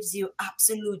that gives you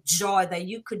absolute joy that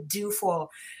you could do for,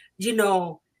 you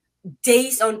know,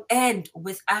 days on end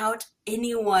without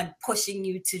anyone pushing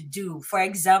you to do? For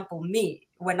example, me,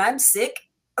 when I'm sick,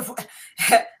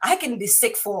 I can be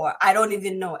sick for, I don't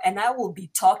even know, and I will be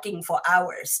talking for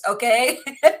hours, okay?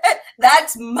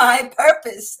 That's my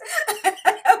purpose.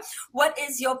 What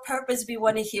is your purpose? We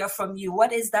want to hear from you.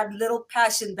 What is that little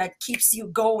passion that keeps you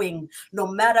going no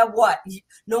matter what?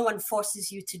 No one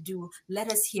forces you to do.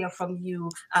 Let us hear from you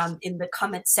in the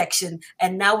comment section.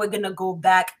 And now we're going to go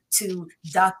back to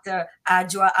Dr.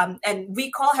 Adwoa. And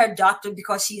we call her doctor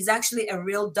because she's actually a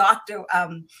real doctor.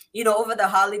 You know, over the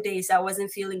holidays, I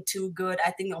wasn't feeling too good.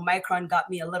 I think Omicron got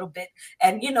me a little bit.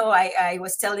 And, you know, I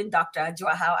was telling Dr.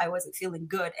 Adwoa how I wasn't feeling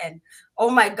good. And oh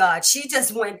my God, she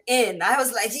just went in. I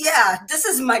was like, yeah, this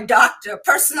is my doctor,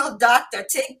 personal doctor.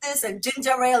 Take this and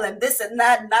ginger ale and this and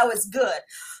that. And now it's good.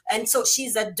 And so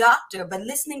she's a doctor, but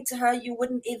listening to her, you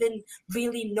wouldn't even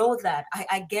really know that.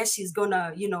 I guess she's going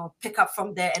to, you know, pick up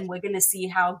from there and we're going to see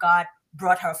how God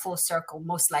brought her full circle,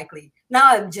 most likely.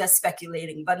 Now I'm just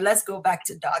speculating, but let's go back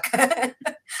to Doc.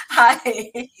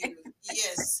 Hi.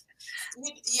 Yes.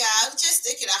 Yeah, I'm just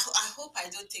thinking, I hope I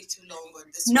don't take too long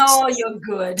on this. No, you're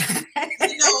good.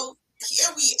 You know, here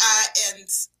we are, and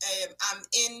I'm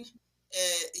in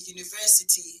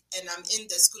university, and I'm in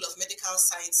the School of Medical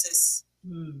Sciences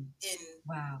in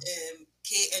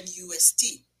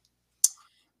KNUST.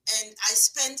 And I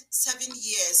spent 7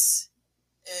 years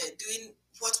doing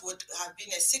what would have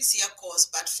been a 6-year course,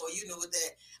 but for, you know,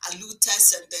 the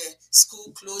allutas and the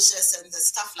school closures and the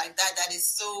stuff like that, that is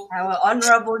so... Our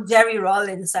Honorable Jerry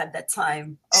Rollins at that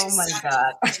time. Oh, exactly, my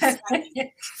God.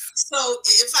 Exactly. So,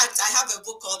 in fact, I have a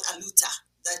book called Alluta.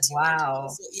 that you could Wow.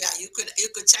 also, you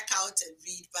could check out and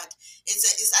read, but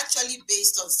it's actually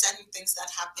based on certain things that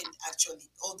happened actually,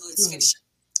 although it's fiction.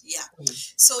 Yeah.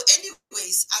 So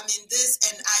anyways, I'm in this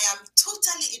and I am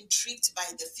totally intrigued by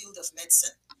the field of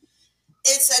medicine.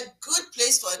 It's a good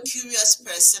place for a curious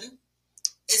person.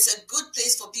 It's a good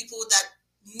place for people that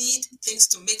need things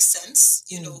to make sense.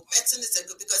 You know, medicine is a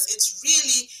good, because it's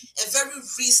really a very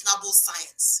reasonable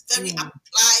science, very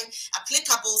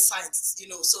applicable science, you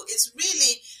know. So it's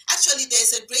really, actually,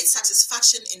 there's a great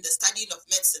satisfaction in the studying of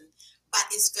medicine, but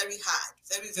it's very hard,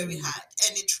 very, very hard.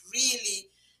 And it really,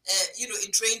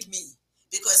 it drained me,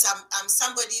 because I'm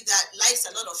somebody that likes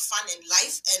a lot of fun in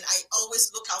life, and I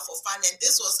always look out for fun. And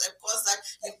this was a course that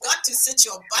you've got to sit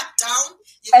your butt down,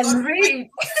 you've got to read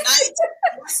at night,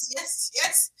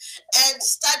 yes, and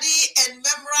study and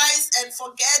memorize and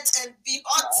forget and be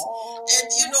hot,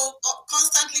 and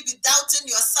constantly be doubting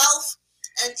yourself.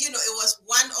 And it was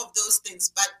one of those things.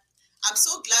 But I'm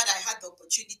so glad I had the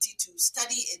opportunity to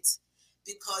study it,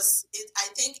 because I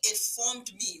think it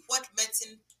formed me. What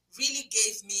medicine really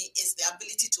gave me is the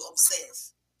ability to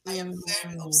observe. I am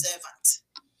very observant.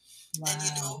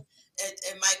 Wow.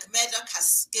 And Mike Murdoch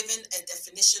has given a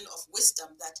definition of wisdom,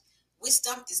 that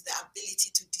wisdom is the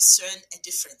ability to discern a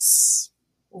difference.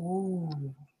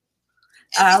 Ooh.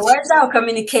 Where's our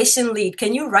communication lead?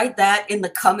 Can you write that in the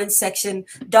comment section?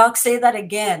 Doc, say that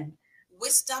again.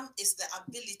 Wisdom is the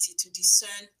ability to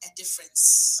discern a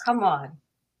difference. Come on.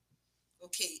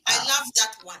 Okay, I love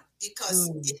that one, because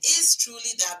it is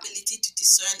truly the ability to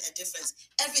discern a difference.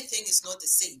 Everything is not the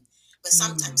same, but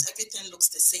sometimes everything looks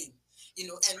the same,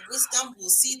 and wisdom will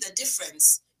see the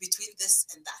difference between this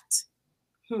and that.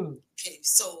 Okay,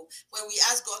 so when we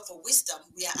ask God for wisdom,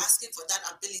 we are asking for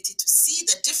that ability to see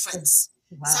the difference.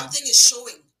 Wow. Something is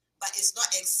showing, but it's not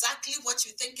exactly what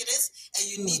you think it is, and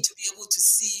you need to be able to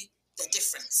see the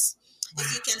difference. Wow.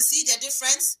 If you can see the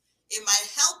difference, it might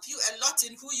help you a lot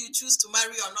in who you choose to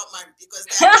marry or not marry, because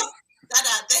there are things that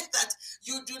are there that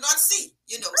you do not see,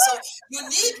 So you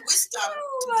need wisdom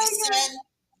to discern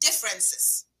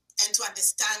differences and to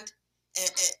understand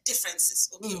differences.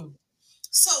 Okay.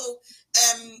 So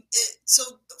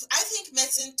I think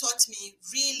medicine taught me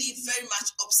really very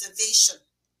much observation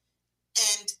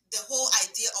and the whole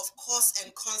idea of cause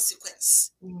and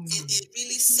consequence. It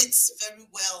really sits very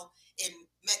well in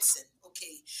medicine.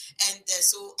 Okay. And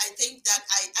so I think that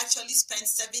I actually spent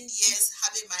 7 years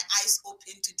having my eyes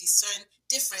open to discern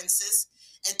differences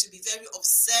and to be very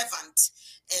observant,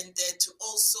 and to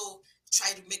also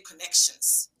try to make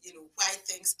connections, why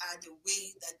things are the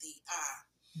way that they are.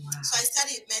 Wow. So I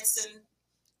studied medicine,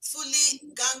 fully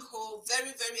gung-ho,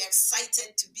 very, very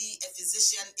excited to be a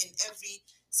physician in every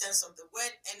sense of the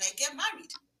word, and I get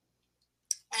married.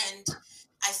 And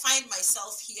I find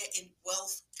myself here in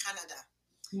Guelph, Canada,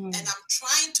 and I'm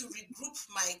trying to regroup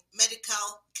my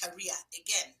medical career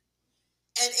again.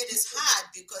 And it is hard,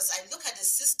 because I look at the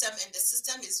system, and the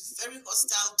system is very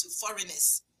hostile to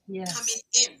foreigners coming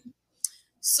in.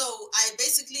 So I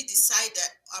basically decide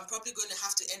that I'm probably going to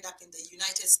have to end up in the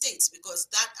United States,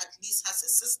 because that at least has a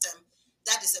system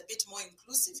that is a bit more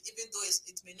inclusive, even though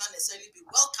it may not necessarily be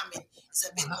welcoming. It's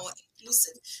a bit more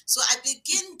inclusive. So I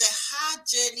begin the hard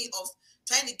journey of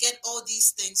trying to get all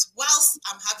these things whilst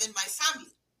I'm having my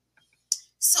family.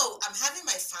 So I'm having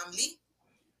my family.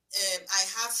 I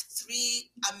have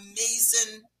 3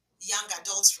 amazing young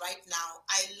adults right now.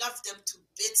 I love them to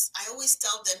bits. I always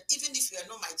tell them, even if you are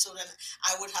not my children,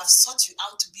 I would have sought you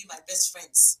out to be my best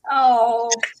friends. Oh,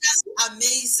 just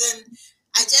amazing.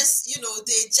 I just,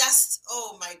 they just,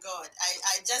 oh my God.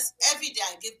 I just, every day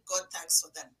I give God thanks for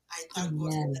them. I thank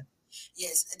God for them.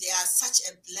 Yes, they are such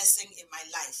a blessing in my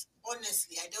life.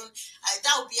 Honestly,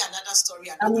 that would be another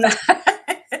story.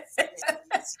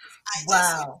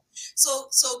 Wow. So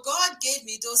God gave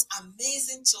me those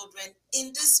amazing children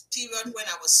in this period when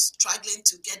I was struggling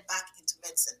to get back into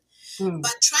medicine.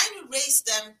 But trying to raise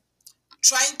them,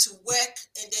 trying to work,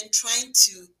 and then trying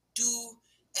to do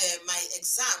my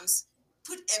exams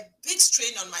put a big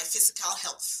strain on my physical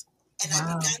health. And I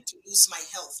began to lose my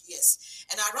health, yes.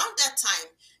 And around that time,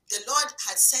 the Lord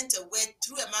had sent a word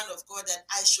through a man of God that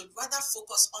I should rather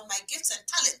focus on my gifts and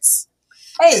talents.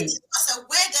 Hey. It was a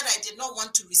word that I did not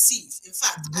want to receive. In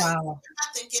fact, I remember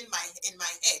thinking in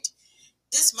my head,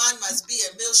 this man must be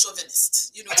a male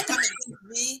chauvinist, to come and give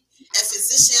me, a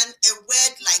physician, a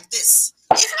word like this.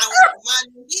 If I was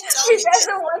a man, he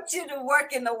doesn't want you to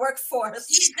work in the workforce.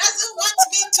 He doesn't want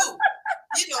me to.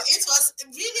 It was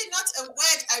really not a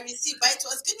word I received, but it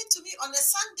was given to me on a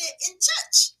Sunday in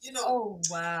church, Oh,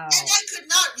 wow. And I could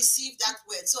not receive that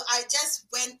word. So I just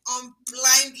went on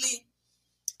blindly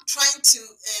trying to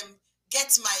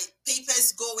get my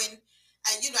papers going.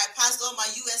 And, I passed all my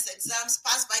US exams,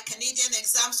 passed my Canadian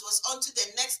exams, was on to the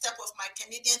next step of my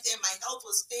Canadian thing. My health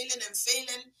was failing and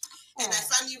failing. And I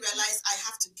finally realized I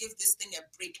have to give this thing a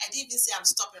break. I didn't even say I'm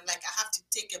stopping. Like, I have to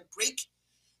take a break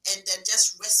and then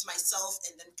just rest myself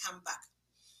and then come back.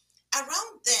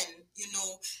 Around then,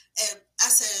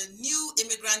 as a new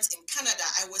immigrant in Canada,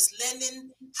 I was learning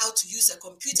how to use a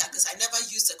computer because I never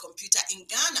used a computer in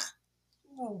Ghana.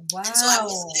 Oh, wow. And so I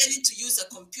was learning to use a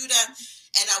computer,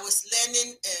 and I was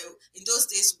learning, in those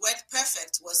days,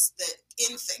 WordPerfect was the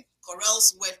in thing,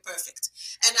 Corel's WordPerfect.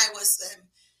 And I was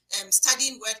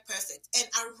studying WordPerfect. And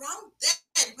around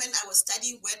then, when I was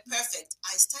studying WordPerfect,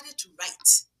 I started to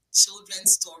write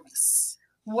children's stories.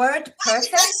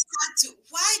 WordPerfect?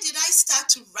 Why did I start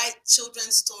to write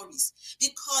children's stories?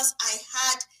 Because I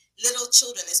had little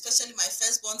children, especially my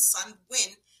firstborn son,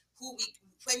 Win,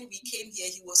 when we came here,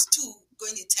 he was 2,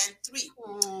 going to turn 3.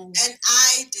 And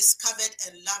I discovered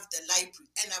and loved the library,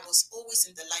 and I was always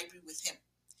in the library with him.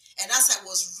 And as I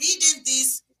was reading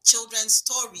these children's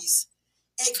stories,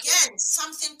 again,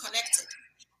 something connected.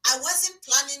 I wasn't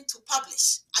planning to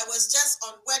publish. I was just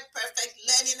on WordPerfect,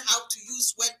 learning how to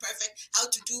use WordPerfect, how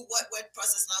to do word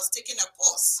process, and I was taking a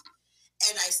course.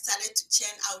 And I started to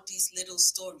churn out these little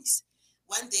stories.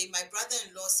 One day, my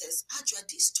brother-in-law says, Adwoa,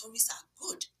 these stories are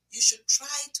good. You should try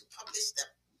to publish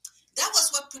them. That was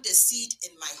what put a seed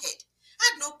in my head. I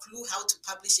had no clue how to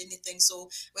publish anything, so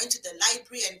went to the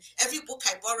library, and every book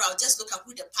I borrow, I'll just look at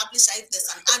who the publisher, if there's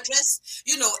an address,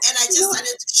 and I just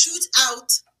started to shoot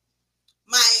out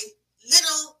my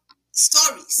little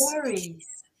stories. Okay.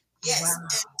 Yes, wow.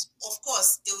 And of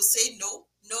course, they will say no,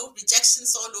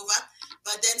 rejections all over.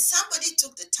 But then somebody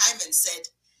took the time and said,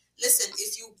 listen,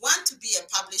 if you want to be a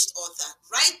published author,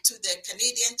 write to the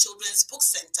Canadian Children's Book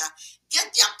Center,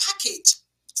 get their package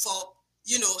for,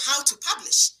 how to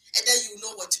publish, and then you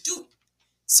know what to do.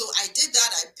 So I did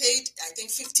that. I paid, I think,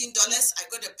 $15. I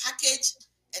got a package,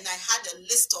 and I had a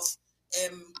list of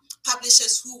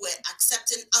publishers who were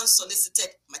accepting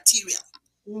unsolicited material.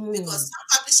 Because some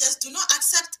publishers do not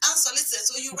accept unsolicited,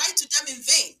 so you write to them in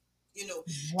vain.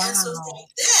 Wow. And so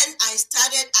then I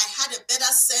had a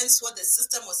better sense what the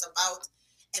system was about,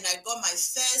 and I got my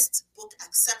first book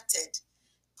accepted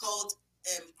called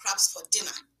Crabs for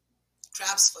Dinner.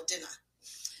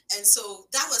 And so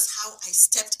that was how I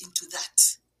stepped into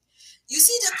that. You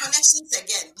see the connections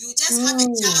again. You just have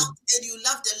a child and you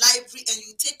love the library, and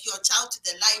you take your child to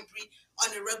the library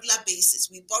on a regular basis.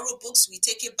 We borrow books, we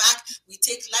take it back, we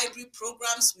take library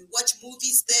programs, we watch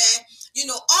movies there,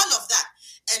 all of that.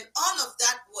 And all of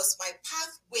that was my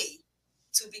pathway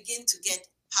to begin to get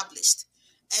published.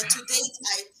 And to date,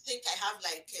 I think I have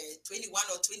like 21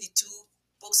 or 22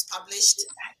 books published.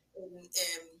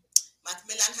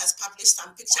 Macmillan has published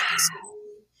some picture books.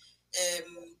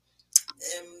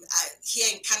 Here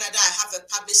in Canada, I have a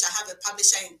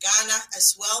publisher in Ghana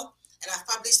as well. And I've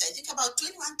published, I think, about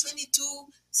 21, 22,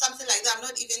 something like that. I'm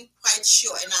not even quite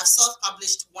sure. And I've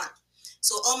self-published one.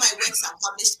 So all my works are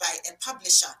published by a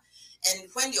publisher. And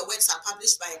when your works are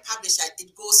published by a publisher,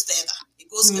 it goes further. It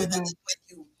goes further than when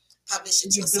you publish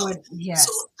it yourself. Yes.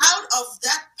 So out of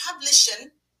that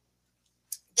publishing,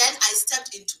 then I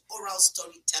stepped into oral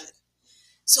storytelling.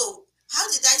 So how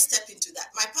did I step into that?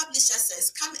 My publisher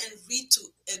says, come and read to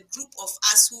a group of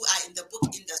us who are in the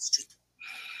book industry.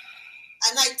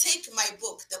 And I take my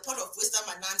book, The Pot of Wisdom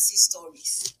and Nancy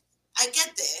Stories. I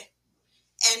get there,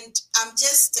 and I'm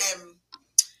just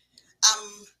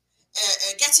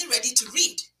getting ready to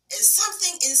read. And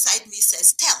something inside me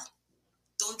says, tell,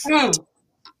 don't read.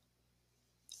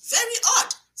 Very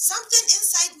odd. Something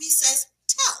inside me says,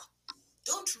 tell,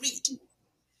 don't read.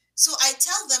 So I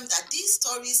tell them that these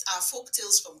stories are folk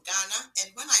tales from Ghana.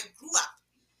 And when I grew up,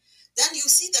 then you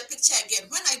see the picture again.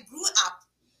 When I grew up,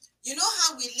 you know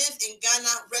how we live in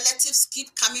Ghana, relatives keep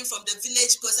coming from the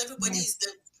village because everybody is the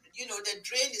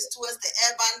drain is towards the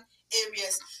urban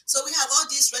areas. So we have all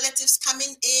these relatives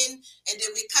coming in, and they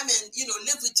will come and,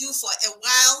 live with you for a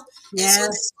while. Yes. And so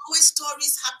there's always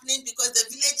stories happening because the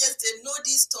villagers, they know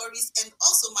these stories. And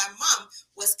also my mom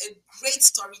was a great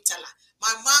storyteller.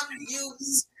 My mom knew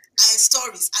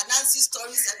stories, Anansi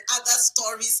stories and other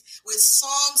stories with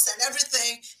songs and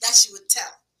everything that she would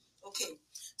tell. Okay.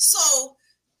 So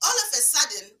all of a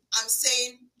sudden, I'm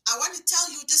saying, I want to tell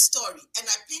you this story. And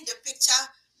I paint a picture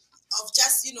of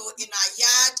just, in our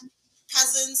yard,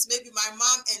 cousins, maybe my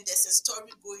mom, and there's a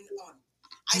story going on.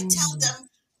 I tell them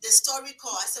the story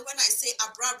called. I said, when I say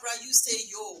abrabra, you say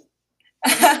yo.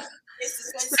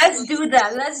 Let's do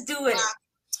that. Let's do it.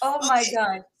 Oh my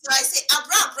God. So I say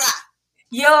abrabra.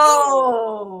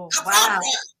 Yo. Abrabra. Wow.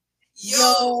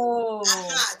 Yo.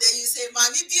 Then you say say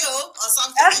Mami Bio or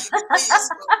something, and you play your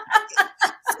story. Okay.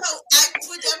 So I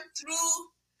put them through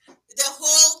the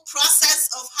whole process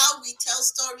of how we tell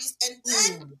stories, and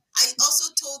then I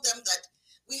also told them that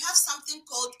we have something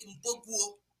called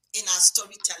Imboguo in our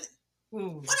storytelling.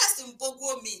 What does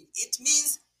Imboguo mean? It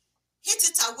means hit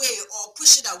it away or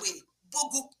push it away.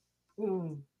 Bogu.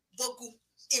 Bogu.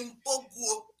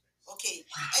 Imboguo. Okay.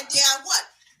 And they are what?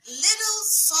 Little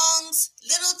songs,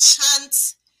 little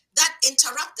chants that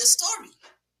interrupt the story.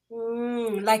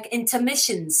 Like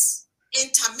intermissions.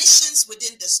 Intermissions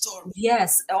within the story.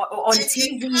 Yes, on and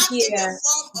TV they come here, in the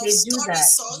form of they do story that.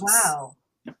 songs. Wow.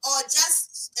 Or just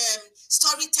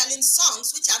storytelling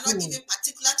songs, which are not even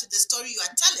particular to the story you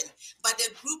are telling, but the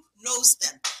group knows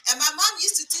them. And my mom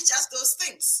used to teach us those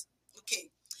things. Okay.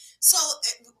 So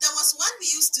there was one we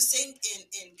used to sing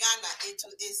in Ghana. It's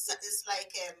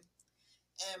like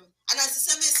and as the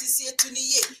same as you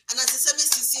tuniye, and as the same as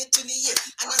you tuniye,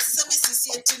 and as the same as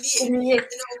you tuniye. You know,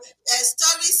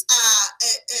 stories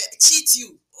cheat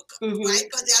you, right?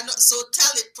 Because they are not. So tell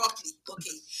it properly,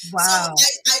 okay? Wow.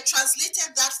 So I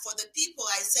translated that for the people.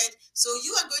 I said, so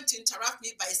you are going to interrupt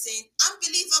me by saying,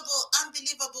 unbelievable,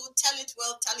 unbelievable. Tell it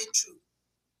well, tell it true.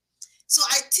 So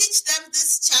I teach them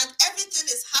this chant. Everything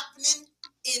is happening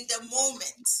in the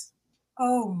moment.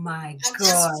 Oh my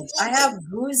God. I have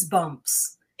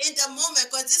goosebumps. In the moment,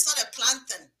 because this is not a planned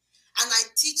thing. And I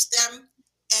teach them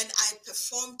and I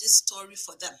perform this story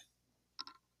for them.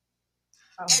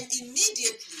 And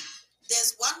immediately,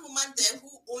 there's one woman there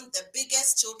who owned the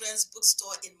biggest children's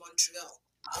bookstore in Montreal.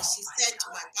 And she said to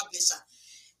my publisher,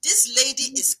 this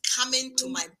lady is coming to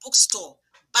my bookstore.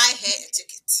 Buy her a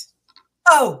ticket.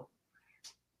 Oh.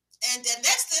 And the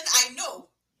next thing I know,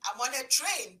 I'm on a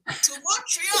train to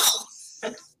Montreal.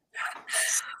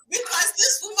 Because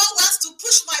this woman wants to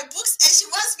push my books and she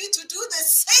wants me to do the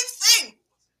same thing.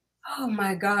 Oh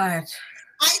my God.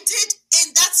 I did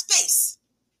in that space.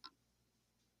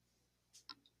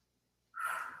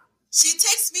 She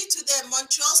takes me to the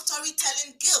Montreal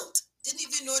Storytelling Guild. Didn't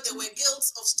even know there were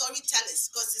guilds of storytellers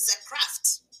because it's a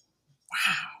craft.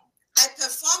 Wow. I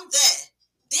performed there.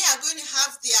 They are going to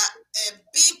have their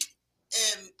big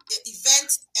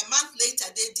event a month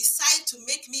later. They decide to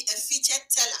make me a featured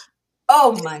teller.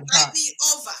 Oh my God. Invite me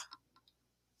over.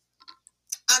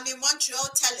 I'm in Montreal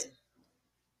telling.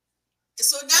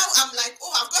 So now I'm like,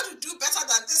 oh, I've got to do better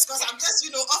than this because I'm just,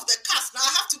 off the cuff. Now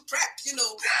I have to prep,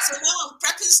 So now I'm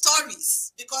prepping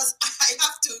stories because I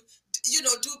have to,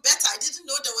 do better. I didn't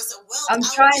know there was a world I'm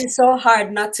out trying there. so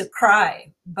hard not to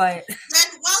cry, but... Then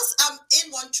once I'm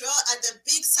in Montreal at the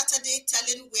big Saturday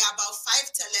telling, we are about 5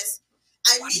 tellers.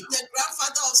 I meet the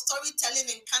grandfather of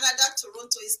storytelling in Canada,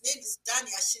 Toronto. His name is Dan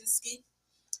Yashinsky.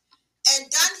 And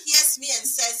Dan hears me and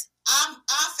says,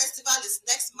 our festival is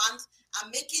next month. I'm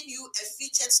making you a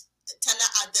featured teller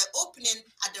at the opening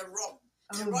at the ROM.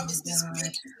 The ROM is this big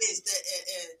place,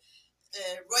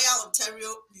 the Royal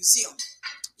Ontario Museum.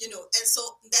 And so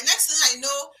the next thing I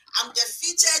know, I'm the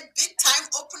featured big time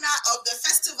opener of the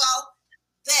festival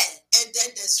there. And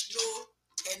then there's no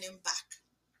turning back.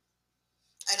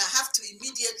 And I have to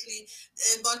immediately,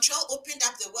 Montreal opened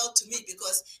up the world to me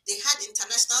because they had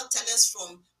international tellers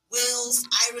from Wales,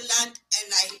 Ireland, and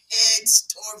I heard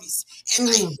stories. And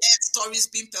I heard stories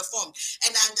being performed.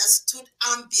 And I understood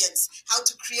ambience, how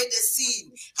to create a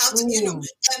scene, how to,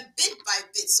 and bit by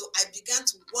bit. So I began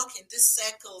to walk in these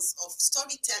circles of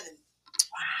storytelling,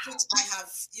 which I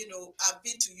have, I've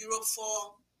been to Europe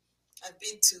for, I've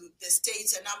been to the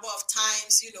States a number of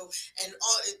times, and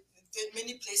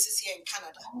many places here in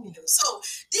Canada. So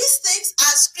these things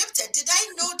are scripted. Did I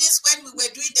know this when we were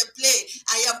doing the play?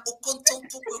 I am Okonto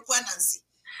Nancy.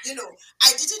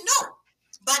 I didn't know.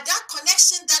 But that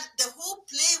connection, that the whole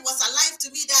play was alive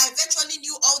to me, that I eventually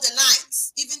knew all the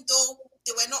lines, even though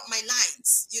they were not my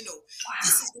lines.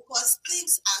 This is because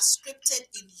things are scripted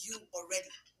in you already.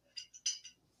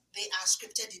 They are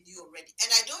scripted in you already.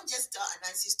 And I don't just tell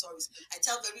Anansi stories. I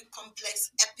tell very complex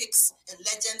epics and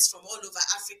legends from all over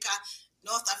Africa,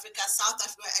 North Africa, South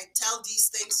Africa. I tell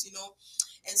these things,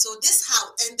 And so this how,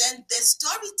 and then the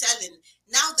storytelling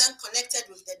now then connected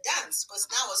with the dance, because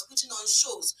now I was putting on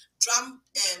shows,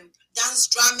 dance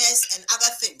dramas and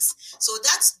other things. So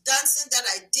that's dancing that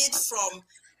I did from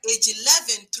age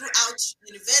 11 throughout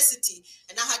university.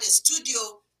 And I had a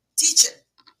studio teaching.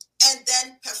 And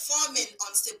then performing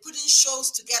on stage, putting shows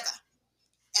together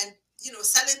and,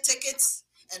 selling tickets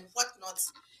and whatnot.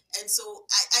 And so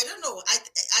I don't know,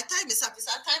 our time is up. Is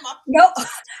our time up? No,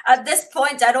 at this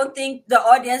point, I don't think the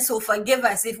audience will forgive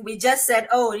us if we just said,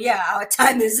 oh yeah, our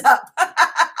time is up.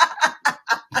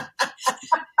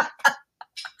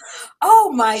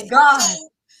 Oh my God. So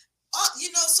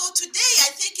So today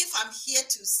I think if I'm here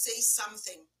to say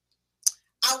something,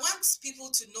 I want people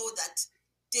to know that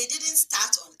they didn't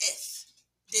start on earth.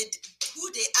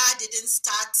 Who they are didn't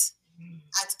start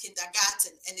at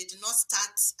kindergarten, and it did not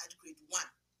start at grade 1.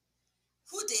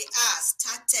 Who they are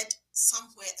started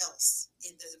somewhere else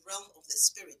in the realm of the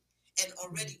spirit, and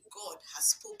already God has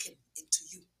spoken into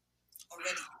you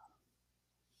already.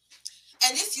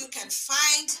 And if you can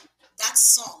find that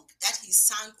song that he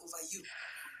sang over you,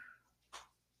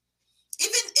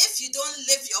 even if you don't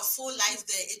live your full life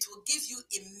there, it will give you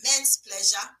immense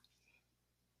pleasure.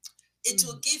 It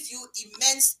will give you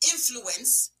immense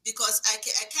influence, because I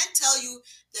can't tell you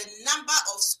the number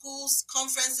of schools,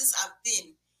 conferences I've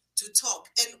been to talk.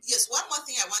 And yes, one more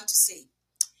thing I want to say.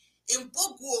 In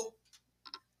Badoe,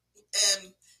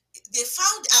 they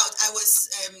found out I was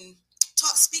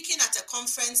speaking at a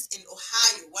conference in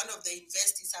Ohio, one of the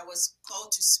universities. I was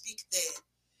called to speak there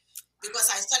because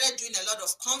I started doing a lot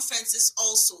of conferences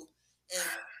also,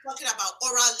 talking about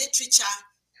oral literature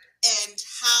and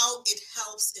how it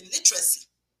helps in literacy.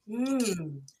 Okay.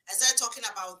 I started talking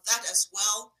about that as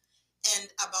well, and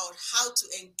about how to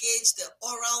engage the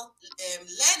oral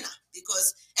learner,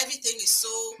 because everything is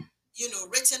so,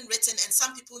 written, and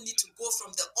some people need to go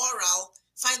from the oral,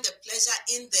 find the pleasure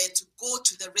in there to go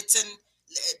to the written,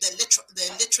 the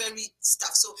literary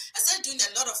stuff. So I started doing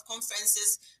a lot of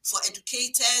conferences for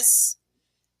educators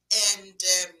and,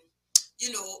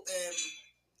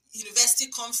 university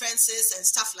conferences and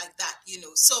stuff like that,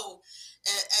 So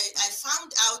I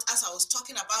found out as I was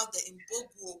talking about the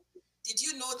Imboguo. Did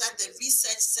you know that the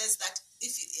research says that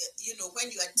if when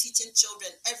you are teaching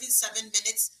children, every 7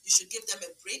 minutes you should give them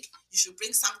a break, you should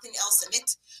bring something else in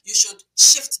it, you should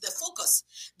shift the focus,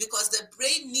 because the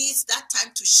brain needs that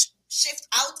time to shift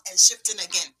out and shift in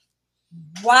again.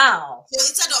 Wow. So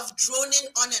instead of droning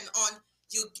on and on,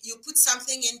 you put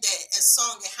something in there, a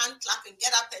song, a hand clap, and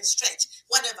get up and stretch,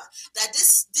 whatever. That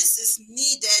this is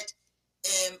needed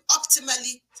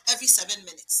optimally every 7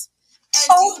 minutes. And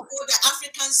the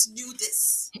Africans knew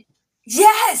this.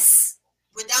 Yes.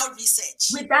 Without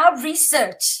research. Without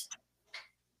research.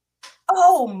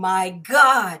 Oh my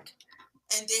God.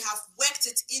 And they have worked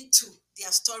it into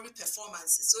their story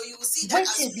performances. So you will see that.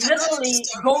 Which is literally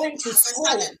going to school.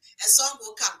 A song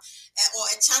will come, or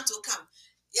a chant will come.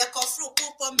 And it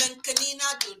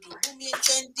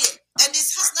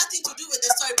has nothing to do with the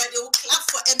story, but they will clap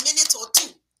for a minute or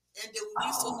two, and they will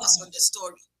refocus on the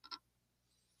story.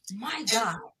 My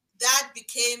God. And that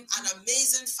became an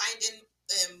amazing finding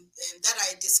that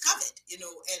I discovered,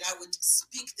 and I would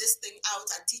speak this thing out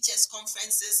at teachers'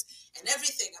 conferences and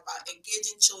everything about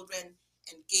engaging children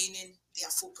and gaining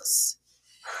their focus.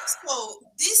 So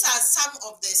these are some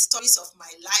of the stories of my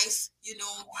life.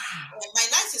 My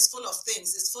life is full of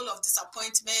things. It's full of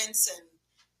disappointments and,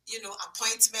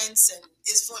 appointments, and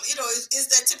it's full, it's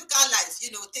the typical life,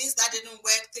 things that didn't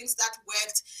work, things that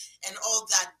worked, and all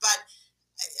that. But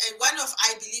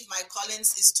I believe my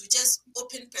callings is to just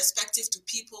open perspective to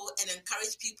people and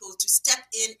encourage people to step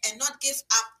in and not give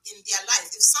up in their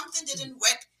life. If something didn't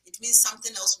work, it means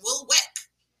something else will work.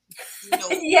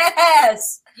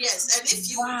 Yes. Yes. And if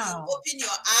you open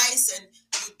your eyes and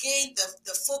you gain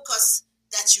the focus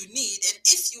that you need, and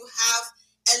if you have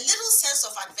a little sense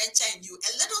of adventure in you,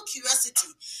 a little curiosity,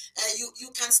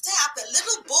 you can stir up a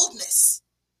little boldness,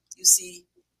 you see,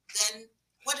 then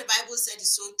what the Bible said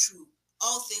is so true.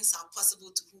 All things are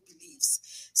possible to who believes.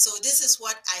 So this is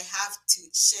what I have to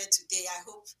share today. I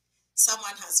hope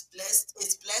someone is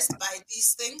blessed by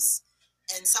these things,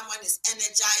 and someone is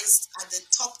energized at the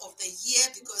top of the year,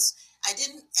 because I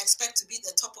didn't expect to be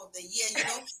the top of the year,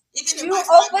 Even in my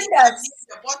family, I'm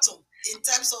the bottom in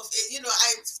terms of,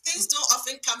 things don't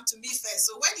often come to me first.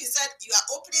 So when you said you are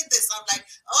opening this, I'm like,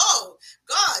 oh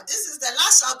God, this is the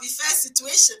last shall be fair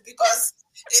situation, because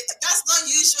that's not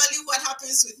usually what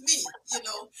happens with me,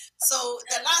 So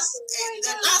the last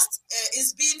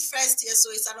is being first here, so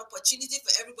it's an opportunity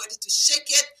for everybody to shake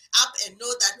it up and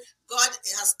know that God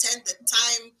has turned the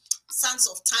sands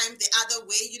of time the other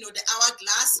way, the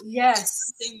hourglass. Yes.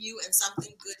 Something new and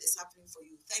something good is happening for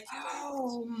you. Thank you very much.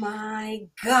 Oh my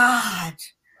God.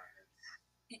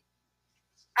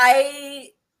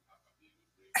 I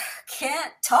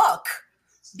can't talk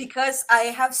because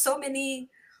I have so many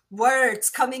words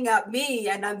coming at me,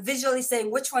 and I'm visually saying,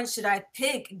 which one should I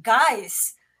pick?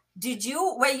 Guys,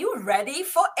 were you ready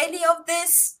for any of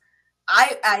this?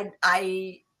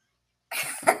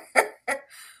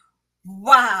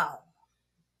 Wow.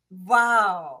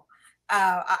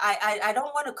 I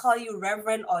don't want to call you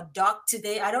Reverend or Doc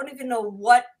today. I don't even know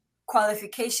what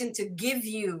qualification to give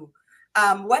you.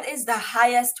 What is the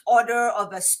highest order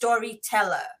of a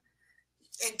storyteller?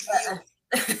 A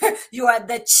griot. You are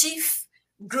the chief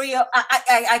griot.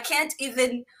 I can't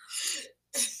even.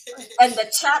 And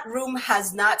the chat room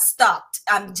has not stopped.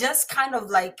 I'm just kind of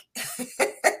like,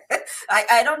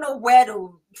 I don't know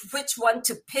which one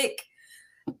to pick.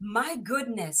 My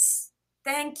goodness.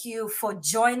 Thank you for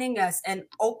joining us and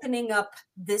opening up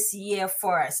this year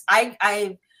for us.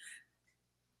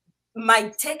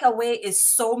 My takeaway is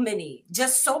so many,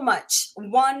 just so much.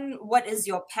 One, what is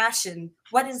your passion?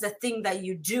 What is the thing that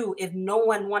you do if no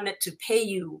one wanted to pay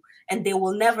you and they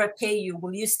will never pay you?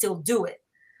 Will you still do it?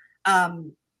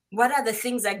 What are the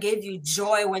things that gave you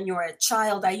joy when you were a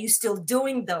child? Are you still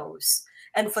doing those?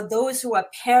 And for those who are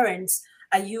parents,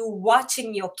 are you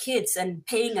watching your kids and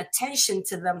paying attention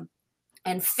to them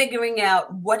and figuring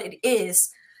out what it is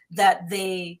that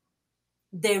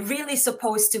they're really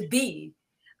supposed to be?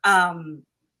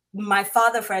 My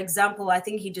father, for example, I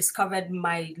think he discovered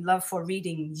my love for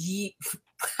reading.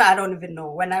 I don't even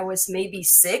know, when I was maybe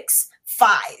 6,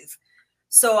 5.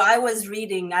 So I was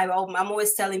reading, I'm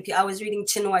always telling people, I was reading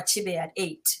Chinua Achebe at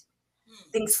 8.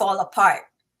 Things fall apart.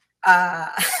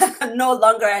 No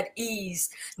longer at ease.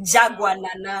 Jaguar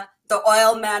Nana, The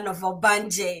Oil Man of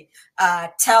Obanje,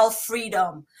 Tell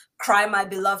Freedom, Cry My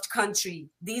Beloved Country.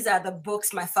 These are the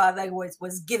books my father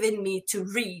was giving me to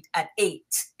read at 8.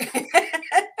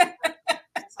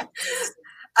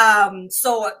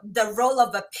 So the role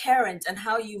of a parent and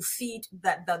how you feed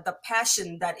the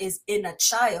passion that is in a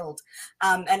child.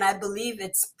 And I believe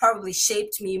it's probably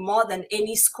shaped me more than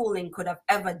any schooling could have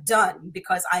ever done,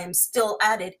 because I am still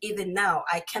at it even now.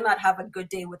 I cannot have a good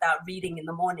day without reading in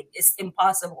the morning. It's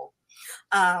impossible.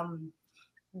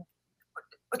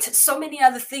 So many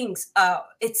other things.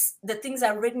 It's the things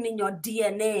are written in your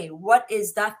DNA. What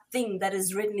is that thing that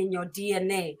is written in your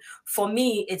DNA? For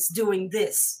me, it's doing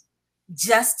this.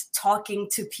 Just talking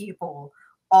to people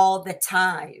all the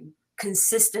time,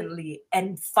 consistently,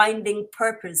 and finding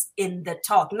purpose in the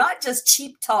talk. Not just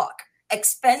cheap talk,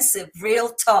 expensive,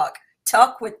 real talk.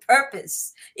 Talk with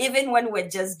purpose. Even when we're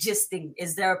just gisting,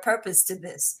 is there a purpose to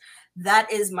this? That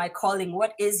is my calling.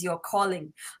 What is your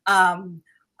calling? I'm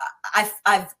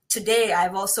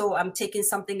taking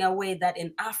something away that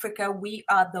in Africa, we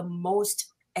are the most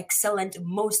excellent,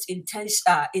 most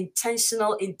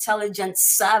intentional, intelligent,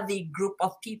 savvy group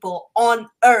of people on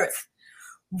earth.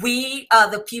 We are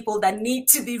the people that need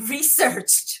to be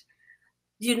researched.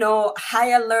 You know,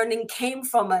 higher learning came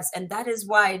from us. And that is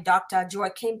why Dr.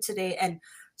 Adwoa came today, and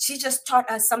she just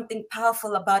taught us something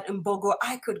powerful about Mbogo.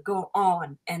 I could go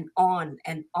on and on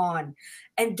and on.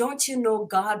 And don't you know,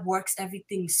 God works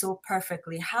everything so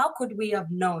perfectly. How could we have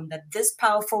known that this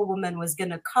powerful woman was going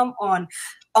to come on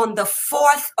the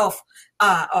 4th of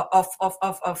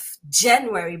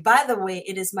January? By the way,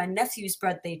 it is my nephew's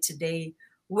birthday today.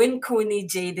 Winkuni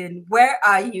Jaden, where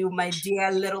are you, my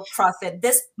dear little prophet?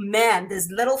 This man,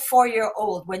 this little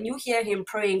 4-year-old, when you hear him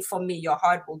praying for me, your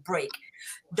heart will break.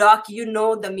 Doc, you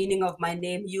know the meaning of my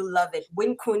name. You love it.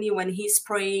 Winkuni, when he's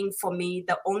praying for me,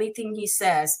 the only thing he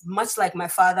says, much like my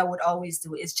father would always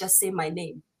do, is just say my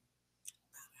name.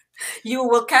 You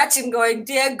will catch him going,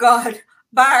 dear God,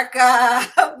 Baraka,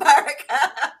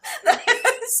 Baraka.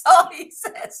 That's all he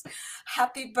says.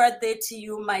 Happy birthday to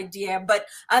you, my dear. But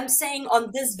I'm saying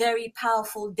on this very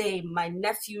powerful day, my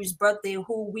nephew's birthday,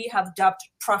 who we have dubbed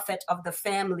prophet of the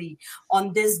family,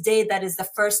 on this day that is the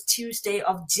first Tuesday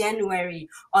of January,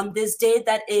 on this day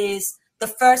that is the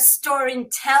first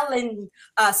storytelling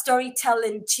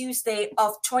Tuesday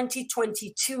of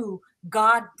 2022,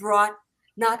 God brought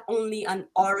not only an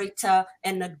orator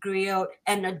and a griot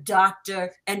and a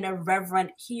doctor and a reverend,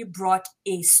 he brought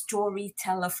a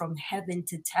storyteller from heaven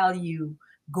to tell you,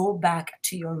 go back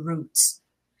to your roots.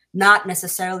 Not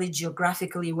necessarily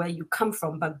geographically where you come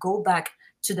from, but go back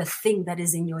to the thing that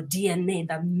is in your DNA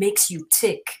that makes you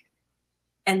tick.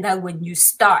 And that when you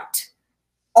start,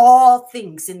 all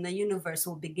things in the universe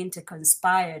will begin to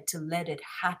conspire to let it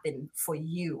happen for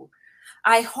you.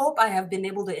 I hope I have been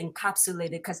able to encapsulate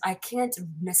it, because I can't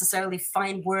necessarily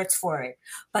find words for it.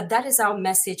 But that is our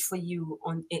message for you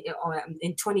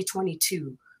in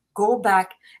 2022. Go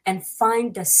back and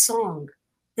find the song.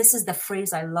 This is the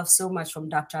phrase I love so much from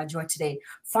Dr. Adwoa today.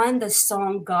 Find the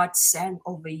song God sang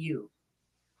over you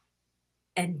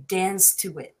and dance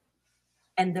to it,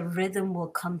 and the rhythm will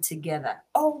come together.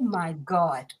 Oh my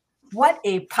God. What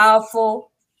a powerful,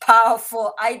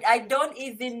 I don't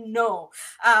even know.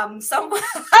 Someone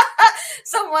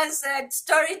said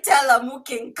storyteller Mu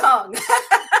King Kong.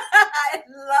 I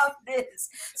love this.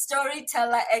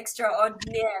 Storyteller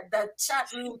extraordinaire. The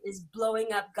chat room is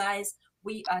blowing up, guys.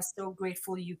 We are so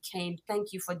grateful you came.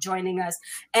 Thank you for joining us.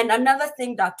 And another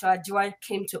thing Dr. Adwoa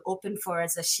came to open for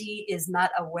us that she is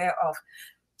not aware of.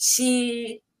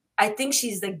 I think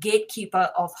she's the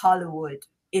gatekeeper of Hollywood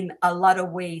in a lot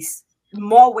of ways,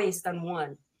 more ways than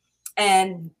one.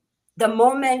 And the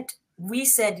moment we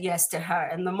said yes to her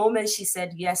and the moment she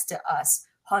said yes to us,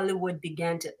 Hollywood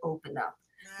began to open up.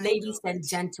 Ladies and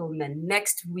gentlemen,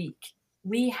 next week,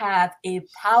 we have a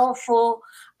powerful,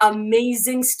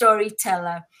 amazing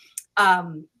storyteller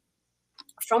from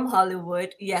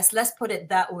Hollywood. Yes, let's put it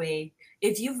that way.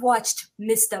 If you've watched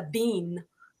Mr. Bean,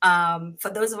 for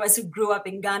those of us who grew up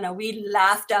in Ghana, we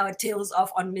laughed our tails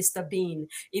off on Mr. Bean.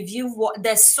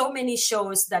 There's so many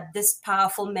shows that this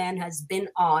powerful man has been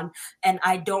on, and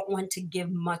I don't want to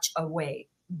give much away.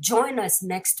 Join us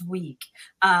next week.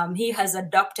 He has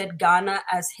adopted Ghana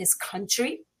as his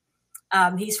country.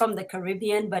 He's from the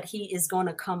Caribbean, but he is going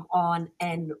to come on,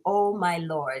 and oh my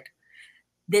Lord,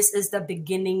 this is the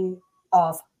beginning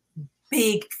of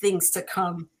big things to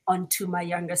come onto my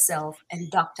younger self.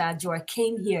 And Dr. Adwoa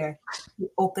came here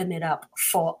to open it up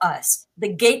for us. The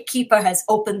gatekeeper has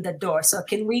opened the door. So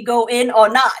can we go in or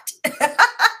not?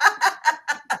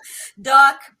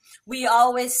 Doc, we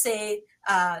always say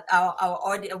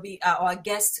our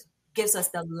guest gives us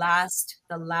the last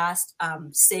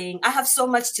saying. I have so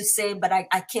much to say, but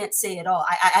I can't say it all.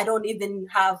 I don't even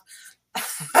have,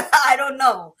 I don't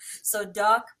know. So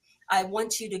Doc, I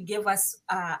want you to give us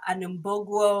an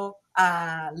Mbogwo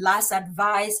last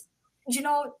advice.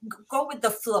 Go with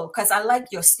the flow, because I like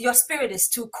your spirit is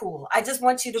too cool. I just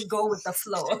want you to go with the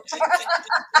flow.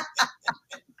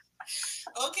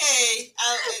 Okay.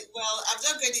 Well, I'm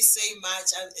not going to say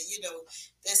much.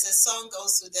 There's a song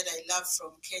also that I love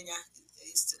from Kenya.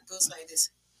 It goes like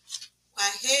this.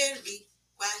 Kwaheri,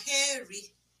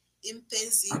 kwaheri,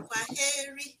 impenzi,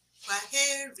 kwaheri,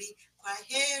 kwaheri,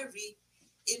 kwaheri,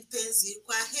 impenzi,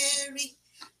 kwaheri,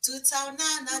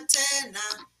 tutaonana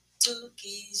tena,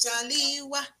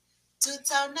 tukijaliwa,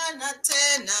 tutaonana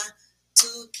tena,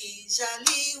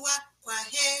 tukijaliwa,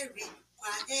 kwaheri,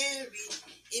 kwaheri,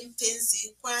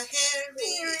 impenzi, kwaheri.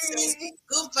 It says,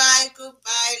 goodbye,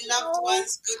 goodbye, loved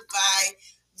ones, goodbye.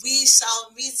 We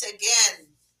shall meet again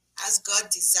as God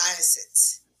desires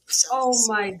it. Oh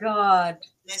my God.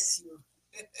 Bless you.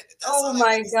 Oh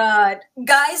my God.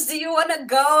 Guys, do you want to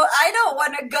go? I don't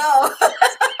want to go.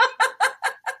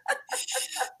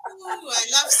 Ooh, I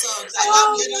love songs. I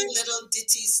love little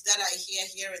ditties that I hear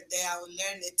here and there. I will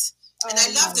learn it. And I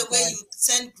love the way you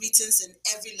send greetings in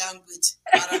every language.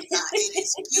 It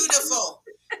is beautiful.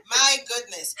 My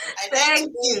goodness.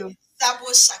 Thank you.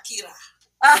 Sabo Shakira.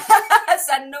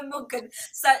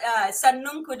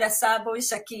 Sanunku da Sabo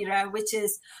Shakira, which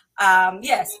is,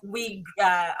 yes, we,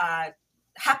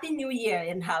 Happy New Year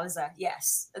in Hausa.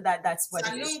 Yes, that's what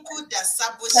it is. Sanunku da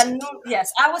Sabo Shakira.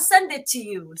 Yes, I will send it to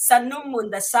you.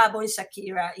 Sanunku da Sabo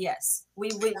Shakira. Yes,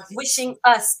 we wishing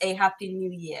us a Happy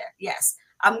New Year. Yes.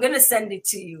 I'm going to send it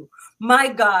to you. My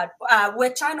God,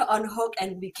 we're trying to unhook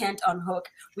and we can't unhook.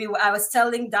 I was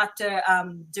telling Doctor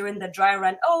during the dry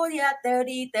run,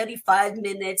 30, 35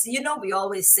 minutes. We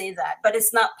always say that, but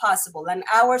it's not possible. An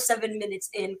hour, 7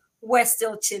 minutes in, we're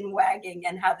still chin wagging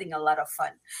and having a lot of fun.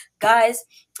 Guys,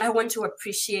 I want to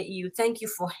appreciate you. Thank you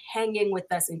for hanging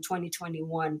with us in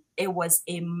 2021. It was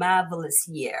a marvelous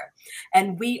year.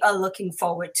 And we are looking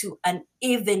forward to an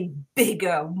even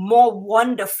bigger, more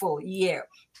wonderful year.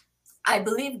 I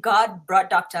believe God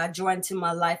brought Dr. Adwoa into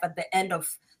my life at the end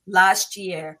of last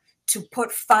year to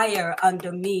put fire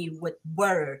under me with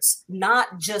words,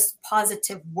 not just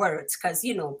positive words, because,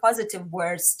 positive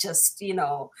words just,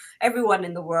 everyone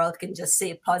in the world can just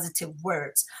say positive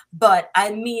words. But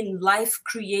I mean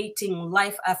life-creating,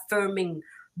 life-affirming,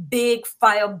 big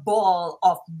fireball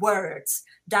of words.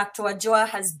 Dr. Adwoa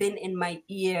has been in my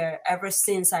ear ever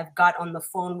since I've got on the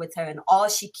phone with her, and all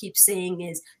she keeps saying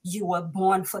is, you were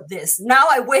born for this. Now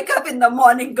I wake up in the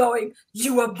morning going,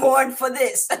 you were born for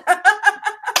this.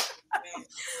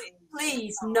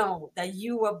 Please know that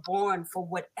you were born for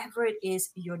whatever it is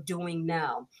you're doing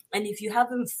now. And if you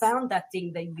haven't found that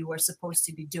thing that you are supposed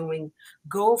to be doing,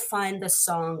 go find the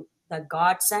song that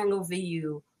God sang over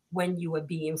you when you were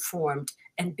being formed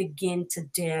and begin to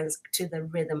dance to the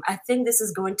rhythm. I think this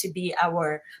is going to be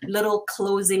our little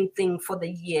closing thing for the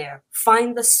year.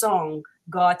 Find the song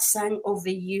God sang over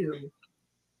you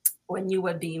when you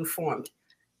were being formed.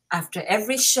 After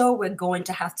every show, we're going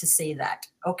to have to say that,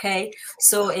 okay?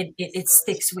 So it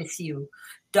sticks with you.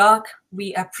 Doc,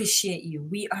 we appreciate you.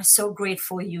 We are so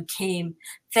grateful you came.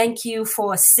 Thank you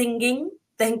for singing.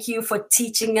 Thank you for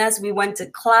teaching us. We went to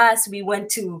class. We went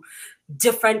to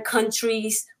different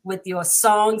countries with your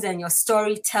songs and your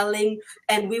storytelling.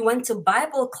 And we went to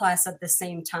Bible class at the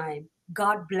same time.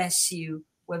 God bless you.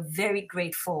 We're very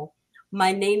grateful.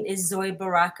 My name is Zoe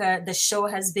Baraka. The show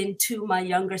has been To My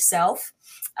Younger Self,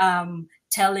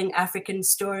 telling African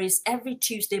stories every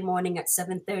Tuesday morning at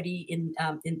 7:30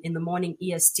 in the morning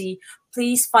EST.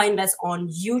 Please find us on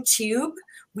YouTube.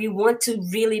 We want to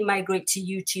really migrate to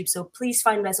YouTube. So please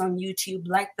find us on YouTube,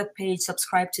 like the page,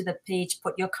 subscribe to the page,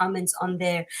 put your comments on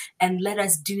there, and let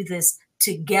us do this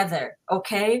together,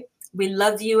 okay? We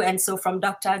love you. And so from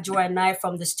Dr. Adwoa and I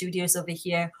from the studios over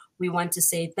here, we want to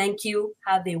say thank you.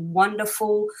 Have a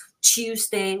wonderful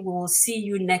Tuesday. We will see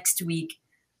you next week.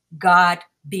 God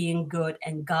being good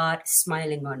and God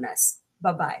smiling on us.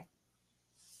 Bye-bye.